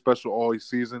consistently special all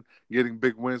season, getting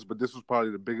big wins, but this was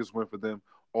probably the biggest win for them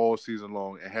all season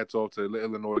long. And hats off to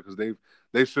Illinois, because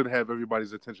they should have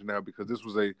everybody's attention now, because this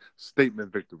was a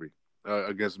statement victory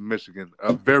against Michigan,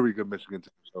 a very good Michigan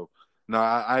team. So now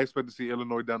I expect to see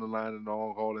Illinois down the line in the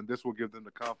long haul, and this will give them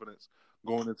the confidence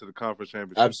going into the conference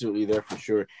championship. Absolutely, there for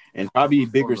sure. And probably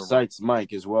bigger sights,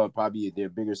 Mike, as well. Probably their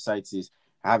bigger sights is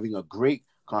having a great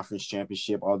conference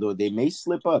championship, although they may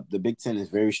slip up. The Big Ten is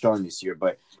very strong this year,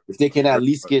 but if they can at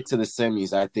least get to the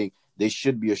semis, I think they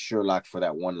should be a sure lock for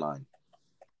that one line.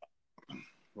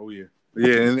 Oh, yeah.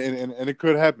 Yeah, and it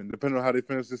could happen, depending on how they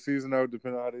finish the season out,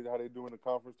 depending on how they do in the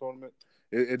conference tournament.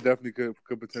 It definitely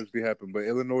could potentially happen. But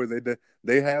Illinois,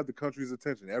 they have the country's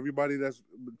attention. Everybody that's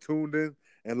tuned in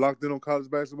and locked in on college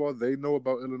basketball, they know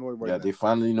about Illinois right now. Yeah, they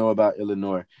finally know about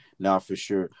Illinois now for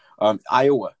sure.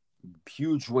 Iowa,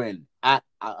 huge win at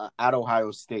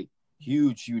Ohio State.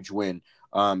 Huge win.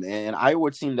 And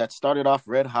Iowa team that started off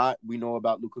red hot. We know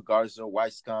about Luka Garza,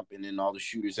 Weiskamp, and then all the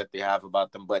shooters that they have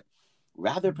about them, but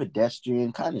rather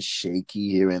pedestrian, kind of shaky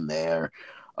here and there.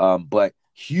 But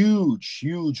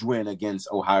huge win against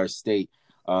Ohio State.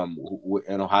 An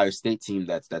Ohio State team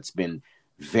that's been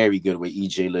very good with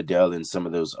EJ Liddell and some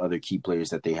of those other key players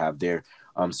that they have there.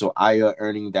 So Iowa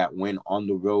earning that win on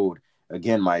the road.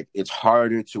 Again, Mike, it's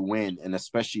harder to win, and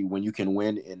especially when you can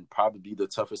win in probably the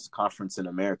toughest conference in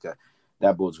America,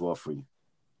 that bodes well for you.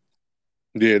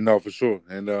 Yeah, no, for sure.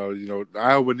 And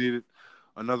Iowa needed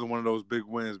another one of those big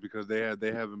wins because they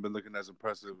haven't been looking as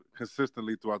impressive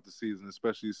consistently throughout the season,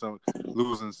 especially some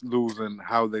losing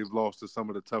how they've lost to some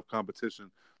of the tough competition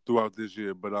throughout this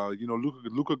year. But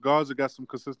Luka Garza got some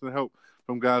consistent help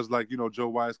from guys like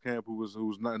Joe Wieskamp,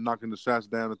 who's knocking the shots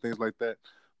down and things like that.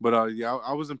 But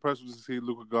I was impressed to see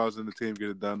Luka Garza and the team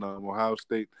get it done. Ohio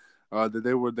State. That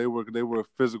they were a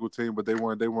physical team, but they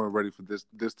weren't ready for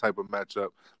this type of matchup.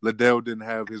 Liddell didn't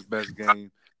have his best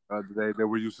game that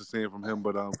we're used to seeing from him,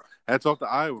 but hats off to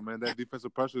Iowa, man. That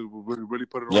defensive pressure really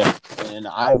put it on. Yeah, and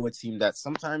the Iowa team that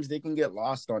sometimes they can get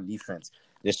lost on defense.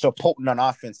 They're so potent on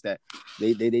offense that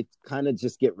they kind of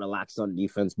just get relaxed on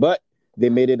defense, but they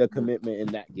made it a commitment in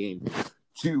that game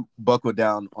to buckle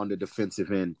down on the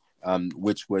defensive end,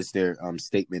 which was their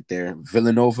statement there.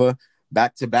 Villanova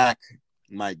back-to-back.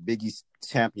 My Big East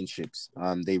championships.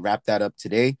 They wrapped that up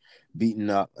today,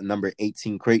 beating number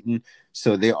 18 Creighton.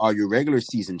 So they are your regular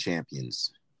season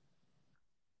champions.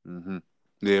 Mm-hmm.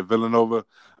 Yeah, Villanova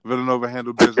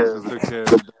handled business and took care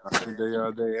of it. I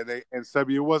think and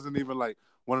Sebi, it wasn't even like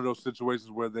one of those situations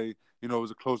where it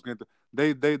was a close game.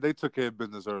 They took care of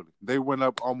business early. They went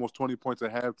up almost 20 points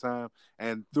at halftime,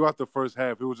 and throughout the first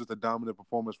half, it was just a dominant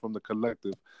performance from the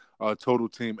collective, total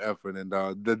team effort, and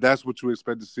that's what you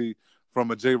expect to see from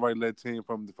a Jay Wright-led team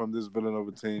from this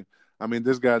Villanova team. I mean,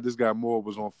 this guy Moore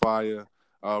was on fire.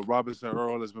 Robinson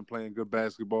Earl has been playing good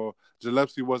basketball.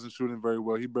 Gillespie wasn't shooting very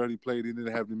well. He barely played. He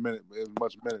didn't have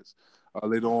much minutes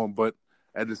later on. But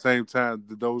at the same time,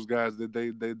 those guys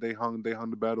they hung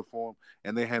the battle for him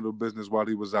and they handled business while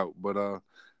he was out. But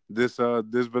this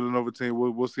Villanova team,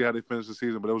 we'll see how they finish the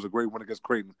season. But it was a great win against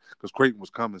Creighton because Creighton was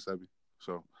coming, Sebi.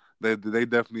 So they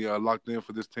definitely locked in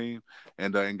for this team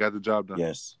and got the job done.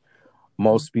 Yes.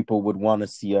 Most people would want to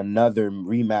see another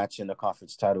rematch in the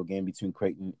conference title game between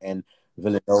Creighton and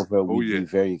Villanova. We'd be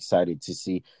very excited to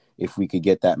see if we could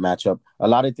get that matchup. A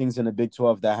lot of things in the Big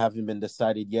 12 that haven't been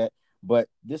decided yet, but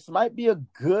this might be a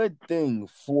good thing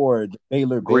for the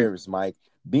Baylor Bears, Mike,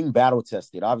 being battle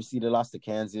tested. Obviously, they lost to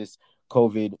Kansas,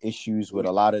 COVID issues with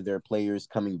a lot of their players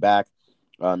coming back,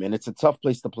 and it's a tough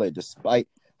place to play. Despite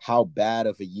how bad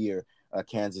of a year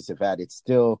Kansas have had, it's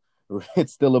still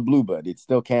a blue blood. It's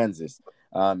still Kansas.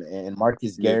 And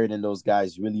Marcus Garrett and those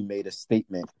guys really made a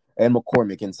statement, and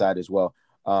McCormick inside as well,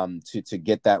 to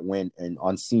get that win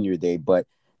on senior day. But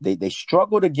they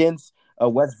struggled against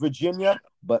West Virginia,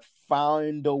 but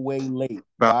found a way late.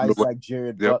 Guys like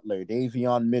Jared Butler,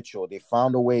 Davion Mitchell, they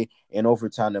found a way in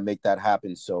overtime to make that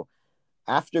happen. So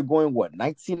after going,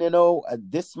 19-0,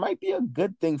 this might be a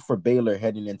good thing for Baylor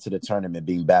heading into the tournament,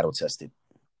 being battle tested.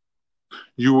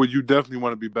 You definitely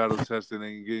want to be battle tested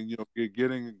and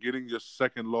getting your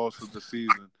second loss of the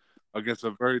season against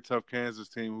a very tough Kansas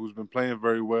team who's been playing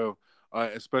very well,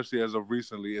 especially as of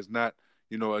recently, is not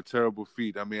a terrible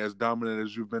feat. I mean, as dominant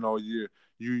as you've been all year,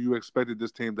 you expected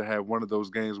this team to have one of those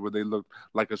games where they looked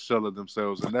like a shell of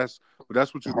themselves, and that's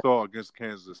what you saw against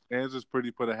Kansas. Kansas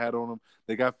pretty put a hat on them.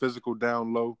 They got physical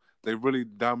down low. They really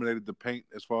dominated the paint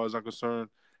as far as I'm concerned.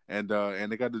 And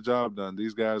they got the job done.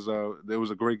 These guys, there was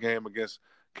a great game against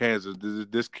Kansas.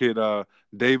 This kid,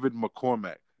 David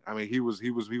McCormack. I mean, he was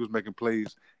making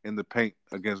plays in the paint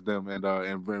against them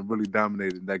and really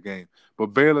dominated that game. But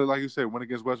Baylor, like you said, went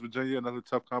against West Virginia, another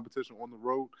tough competition on the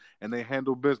road, and they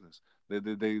handled business. They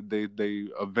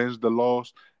avenged the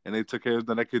loss and they took care of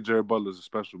them. That kid Jared Butler is a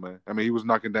special man. I mean, he was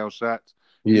knocking down shots.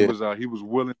 Yeah. He was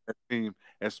willing that team,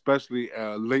 especially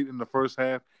late in the first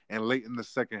half and late in the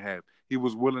second half. He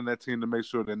was willing that team to make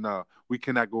sure that we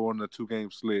cannot go on a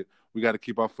 2-game slid. We got to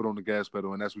keep our foot on the gas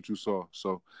pedal, and that's what you saw.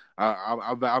 So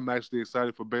I'm actually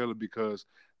excited for Baylor because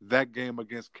that game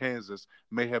against Kansas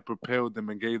may have propelled them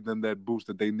and gave them that boost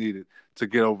that they needed to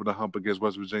get over the hump against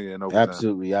West Virginia in overtime.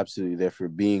 Absolutely. They're for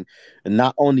being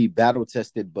not only battle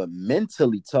tested but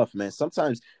mentally tough, man.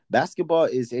 Sometimes basketball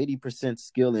is 80%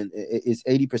 skill and is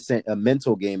 80% a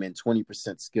mental game and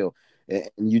 20% skill. And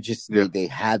you just they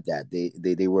had that.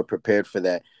 They were prepared for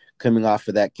that, coming off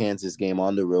of that Kansas game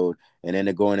on the road, and then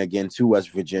they're going again to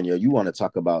West Virginia. You want to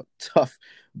talk about tough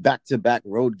back-to-back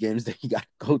road games that you got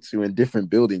to go to in different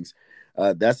buildings.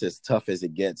 That's as tough as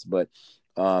it gets. But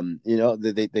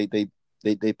They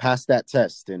passed that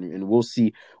test, and we'll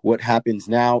see what happens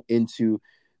now into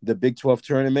the Big 12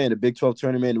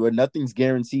 tournament, where nothing's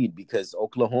guaranteed because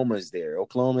Oklahoma is there.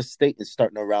 Oklahoma State is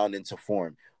starting to round into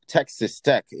form. Texas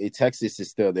is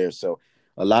still there. So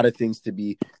a lot of things to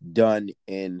be done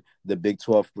in the Big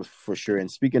 12 for sure. And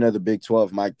speaking of the Big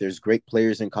 12, Mike, there's great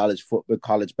players in college football,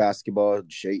 college basketball,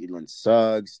 Jalen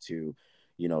Suggs to,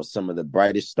 some of the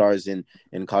brightest stars in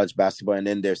college basketball. And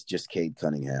then there's just Cade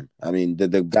Cunningham. I mean,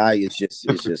 the guy is just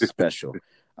special.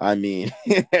 I mean,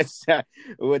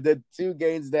 with the 2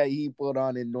 games that he put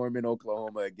on in Norman,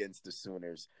 Oklahoma against the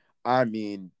Sooners, I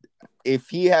mean, if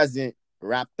he hasn't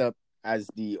wrapped up as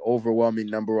the overwhelming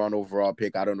number 1 overall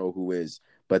pick, I don't know who is.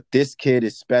 But this kid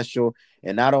is special.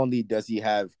 And not only does he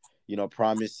have,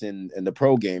 promise in the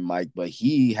pro game, Mike, but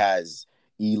he has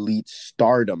elite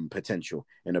stardom potential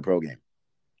in the pro game.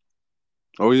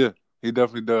 Oh yeah, he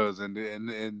definitely does. And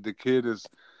the kid is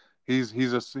he's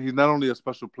not only a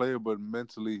special player, but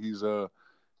mentally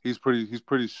he's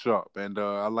pretty sharp, and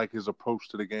I like his approach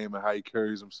to the game and how he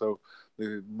carries himself.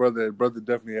 The brother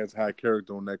definitely has high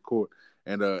character on that court,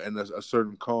 and a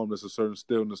certain calmness, a certain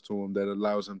stillness to him that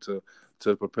allows him to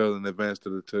propel and advance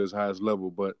to his highest level.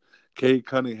 But Cade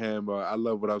Cunningham, I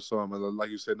love what I saw him, and like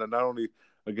you said, not only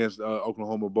against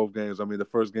Oklahoma both games. I mean, the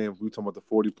first game we talking about the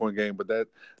 40-point game, but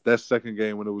that second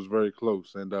game when it was very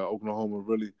close, and Oklahoma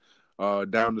really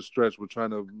down the stretch were trying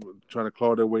to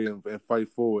claw their way and fight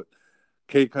forward.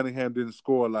 Cade Cunningham didn't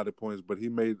score a lot of points, but he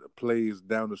made plays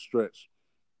down the stretch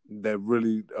that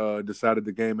really decided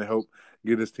the game and helped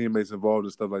get his teammates involved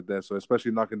and stuff like that. So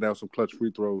especially knocking down some clutch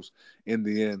free throws in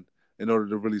the end in order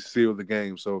to really seal the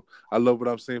game. So I love what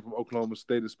I'm seeing from Oklahoma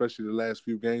State, especially the last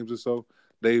few games or so.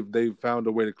 They've found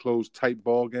a way to close tight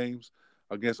ball games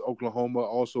against Oklahoma,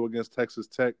 also against Texas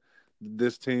Tech.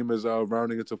 This team is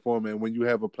rounding into form, and when you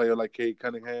have a player like Cade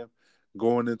Cunningham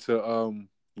going into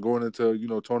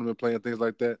tournament play and things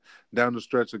like that down the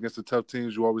stretch against the tough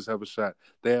teams, you always have a shot.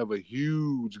 They have a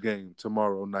huge game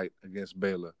tomorrow night against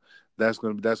Baylor. That's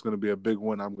gonna be a big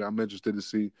one. I'm interested to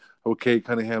see how Cade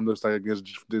Cunningham looks like against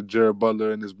Jared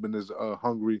Butler and his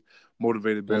hungry,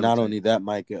 motivated Baylor And not team. only that,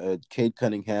 Mike, Cade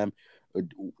Cunningham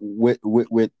with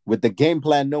the game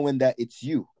plan, knowing that it's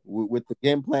you with the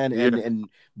game plan and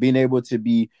being able to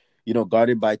be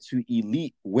guarded by 2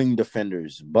 elite wing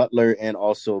defenders, Butler and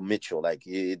also Mitchell. Like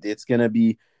it's gonna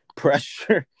be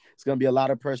pressure. It's gonna be a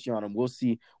lot of pressure on him. We'll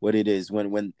see what it is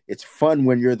when it's fun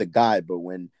when you're the guy, but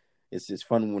when it's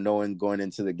fun when knowing going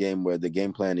into the game where the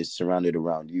game plan is surrounded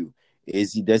around you.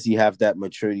 Does he have that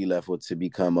maturity level to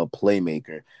become a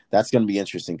playmaker? That's going to be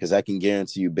interesting because I can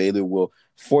guarantee you Baylor will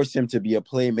force him to be a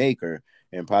playmaker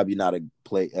and probably not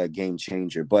a game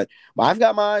changer. But I've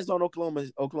got my eyes on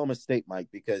Oklahoma State, Mike,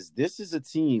 because this is a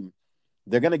team.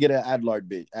 They're going to get an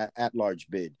at-large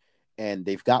bid, and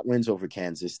they've got wins over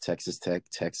Kansas, Texas Tech,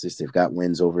 Texas. They've got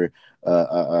wins over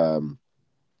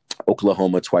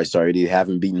Oklahoma twice already. They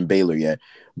haven't beaten Baylor yet,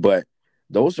 but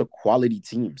those are quality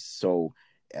teams. So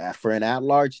for an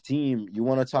at-large team, you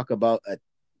want to talk about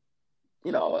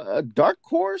a dark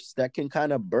horse that can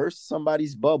kind of burst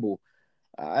somebody's bubble.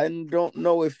 I don't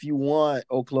know if you want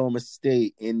Oklahoma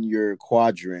State in your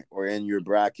quadrant or in your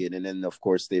bracket. And then, of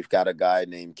course, they've got a guy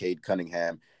named Cade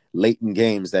Cunningham late in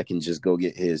games that can just go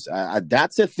get his.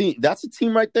 That's a thing. That's a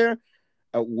team right there.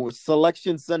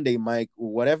 Selection Sunday, Mike,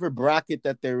 whatever bracket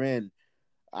that they're in,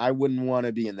 I wouldn't want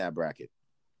to be in that bracket.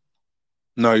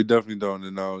 No, you definitely don't.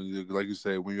 And like you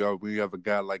said, when you have a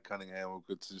guy like Cunningham who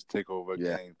could just take over a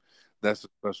game, that's the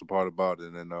special part about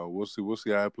it. And we'll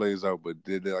see how it plays out. But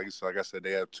like I said,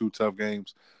 they have 2 tough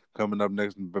games coming up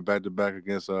next, back to back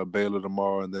against Baylor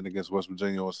tomorrow, and then against West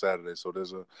Virginia on Saturday. So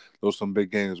those some big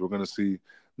games. We're gonna see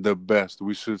the best.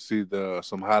 We should see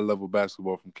some high level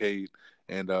basketball from Cade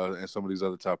and some of these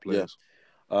other top players.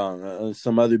 Yeah.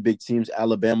 Some other big teams,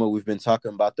 Alabama, we've been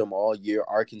talking about them all year.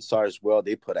 Arkansas as well.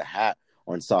 They put a hat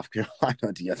on South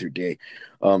Carolina the other day,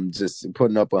 just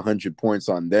putting up 100 points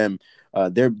on them.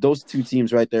 Those 2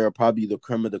 teams right there are probably the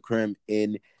creme of the creme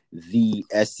in the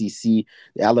SEC.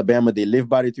 Alabama, they live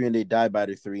by the 3 and they die by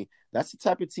the 3. That's the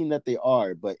type of team that they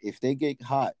are. But if they get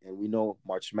hot, and we know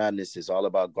March Madness is all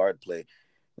about guard play,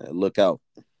 look out.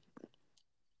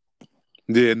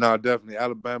 Yeah, no, definitely.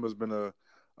 Alabama's been a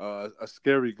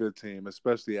scary good team,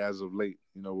 especially as of late.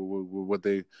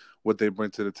 With what they bring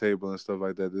to the table and stuff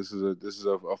like that. This is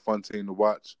a fun team to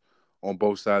watch on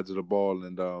both sides of the ball,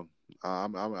 and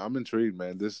I'm intrigued,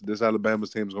 man. This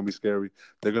Alabama's team is gonna be scary.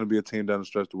 They're gonna be a team down the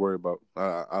stretch to worry about.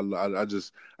 I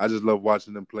just love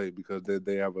watching them play because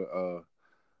they have a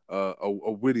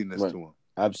wittiness to them.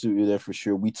 Absolutely, there for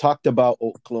sure. We talked about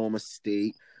Oklahoma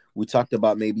State. We talked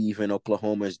about maybe even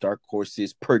Oklahoma's dark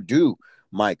horses, Purdue,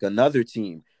 Mike, another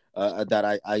team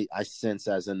that I sense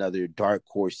as another dark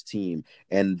horse team.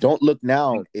 And don't look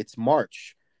now, it's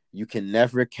March. You can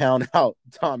never count out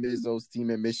Tom Izzo's team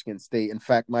in Michigan State. In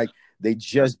fact, Mike, they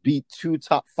just beat 2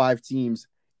 top 5 teams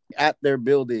at their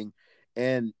building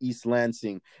and East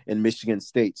Lansing in Michigan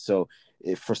State. So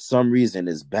if for some reason,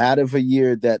 as bad of a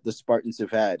year that the Spartans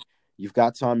have had, you've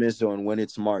got Tom Izzo, and when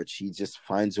it's March, he just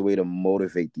finds a way to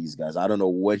motivate these guys. I don't know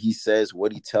what he says,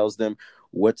 what he tells them,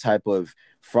 what type of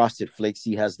frosted flakes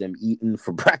he has them eating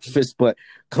for breakfast, but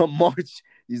come March,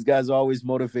 these guys are always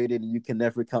motivated, and you can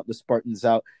never count the Spartans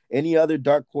out. Any other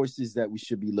dark horses that we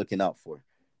should be looking out for?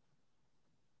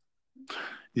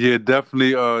 Yeah,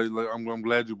 definitely. I'm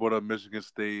glad you brought up Michigan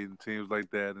State and teams like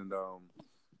that, and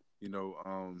you know,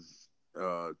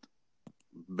 uh,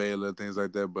 Baylor, things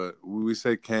like that. But we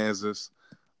say Kansas.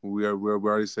 We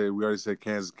already said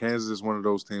Kansas. Kansas is one of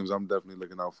those teams I'm definitely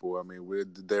looking out for. I mean,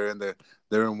 they're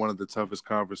in one of the toughest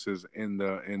conferences in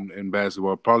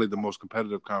basketball, probably the most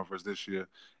competitive conference this year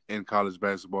in college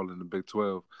basketball in the Big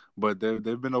 12. But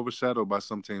they've been overshadowed by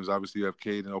some teams. Obviously, you have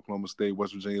Cade and Oklahoma State.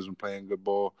 West Virginia's been playing good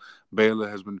ball. Baylor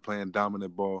has been playing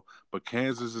dominant ball. But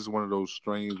Kansas is one of those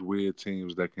strange, weird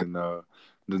teams that can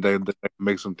that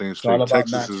make some things It's all straight. about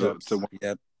Texas is matchups.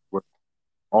 Yep.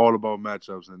 all about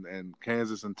matchups, and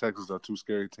Kansas and Texas are two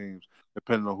scary teams,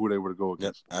 depending on who they were to go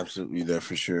against. Yep, absolutely there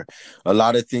for sure. A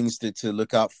lot of things to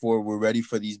look out for. We're ready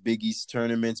for these Big East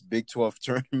tournaments, Big 12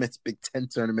 tournaments, Big 10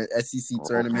 tournament, SEC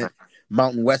tournament,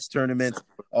 Mountain West tournament,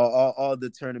 all the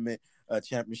tournament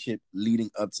championship leading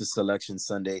up to Selection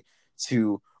Sunday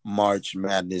to March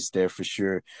Madness there for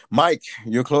sure. Mike,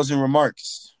 your closing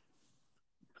remarks.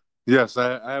 Yes,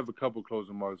 I have a couple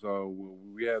closing remarks.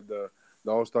 We have the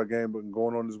All-Star game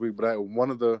going on this week, but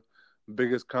one of the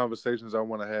biggest conversations I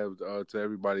want to have to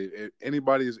everybody, if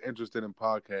anybody is interested in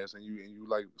podcasts and you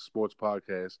like sports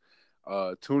podcasts,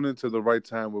 tune into The Right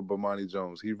Time with Bomani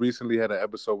Jones. He recently had an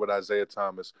episode with Isaiah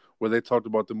Thomas where they talked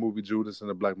about the movie Judas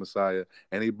and the Black Messiah,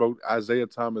 and he broke Isaiah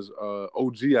Thomas,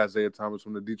 OG Isaiah Thomas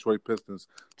from the Detroit Pistons,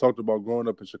 talked about growing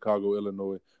up in Chicago,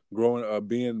 Illinois,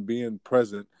 being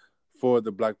present for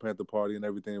the Black Panther Party and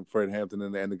everything Fred Hampton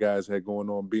and the guys had going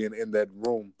on, being in that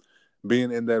room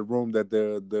that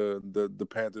the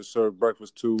Panthers served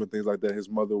breakfast to and things like that. His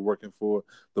mother working for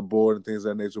the board and things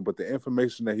of that nature. But the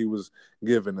information that he was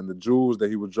given and the jewels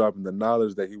that he was dropping, the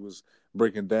knowledge that he was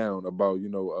breaking down about,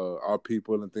 our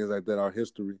people and things like that, our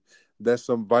history, that's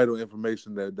some vital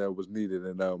information that was needed.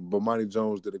 And Bomani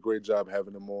Jones did a great job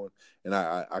having him on. And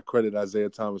I credit Isaiah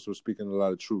Thomas for speaking a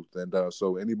lot of truth. And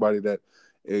so anybody that,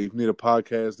 if you need a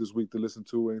podcast this week to listen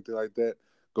to or anything like that,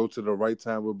 go to The Right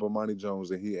Time with Bomani Jones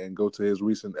and go to his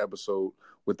recent episode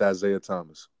with Isaiah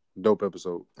Thomas. Dope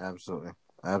episode.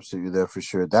 Absolutely there for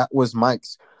sure. That was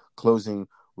Mike's closing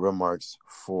remarks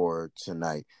for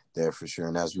tonight there for sure.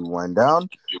 And as we wind down,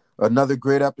 another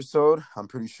great episode. I'm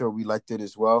pretty sure we liked it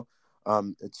as well.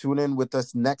 Tune in with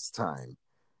us next time.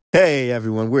 Hey,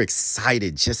 everyone. We're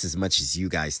excited just as much as you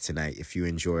guys tonight if you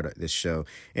enjoyed this show.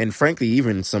 And frankly,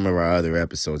 even some of our other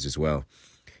episodes as well.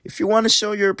 If you want to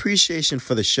show your appreciation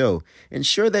for the show,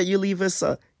 ensure that you leave us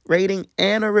a rating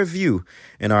and a review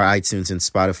in our iTunes and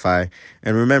Spotify.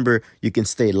 And remember, you can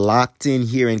stay locked in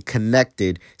here and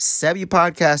connected.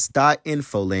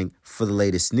 SebbyPodcast.info link for the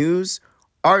latest news,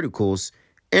 articles,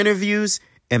 interviews,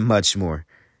 and much more.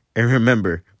 And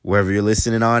remember, wherever you're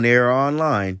listening on air or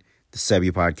online, the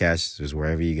Sebby Podcast is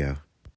wherever you go.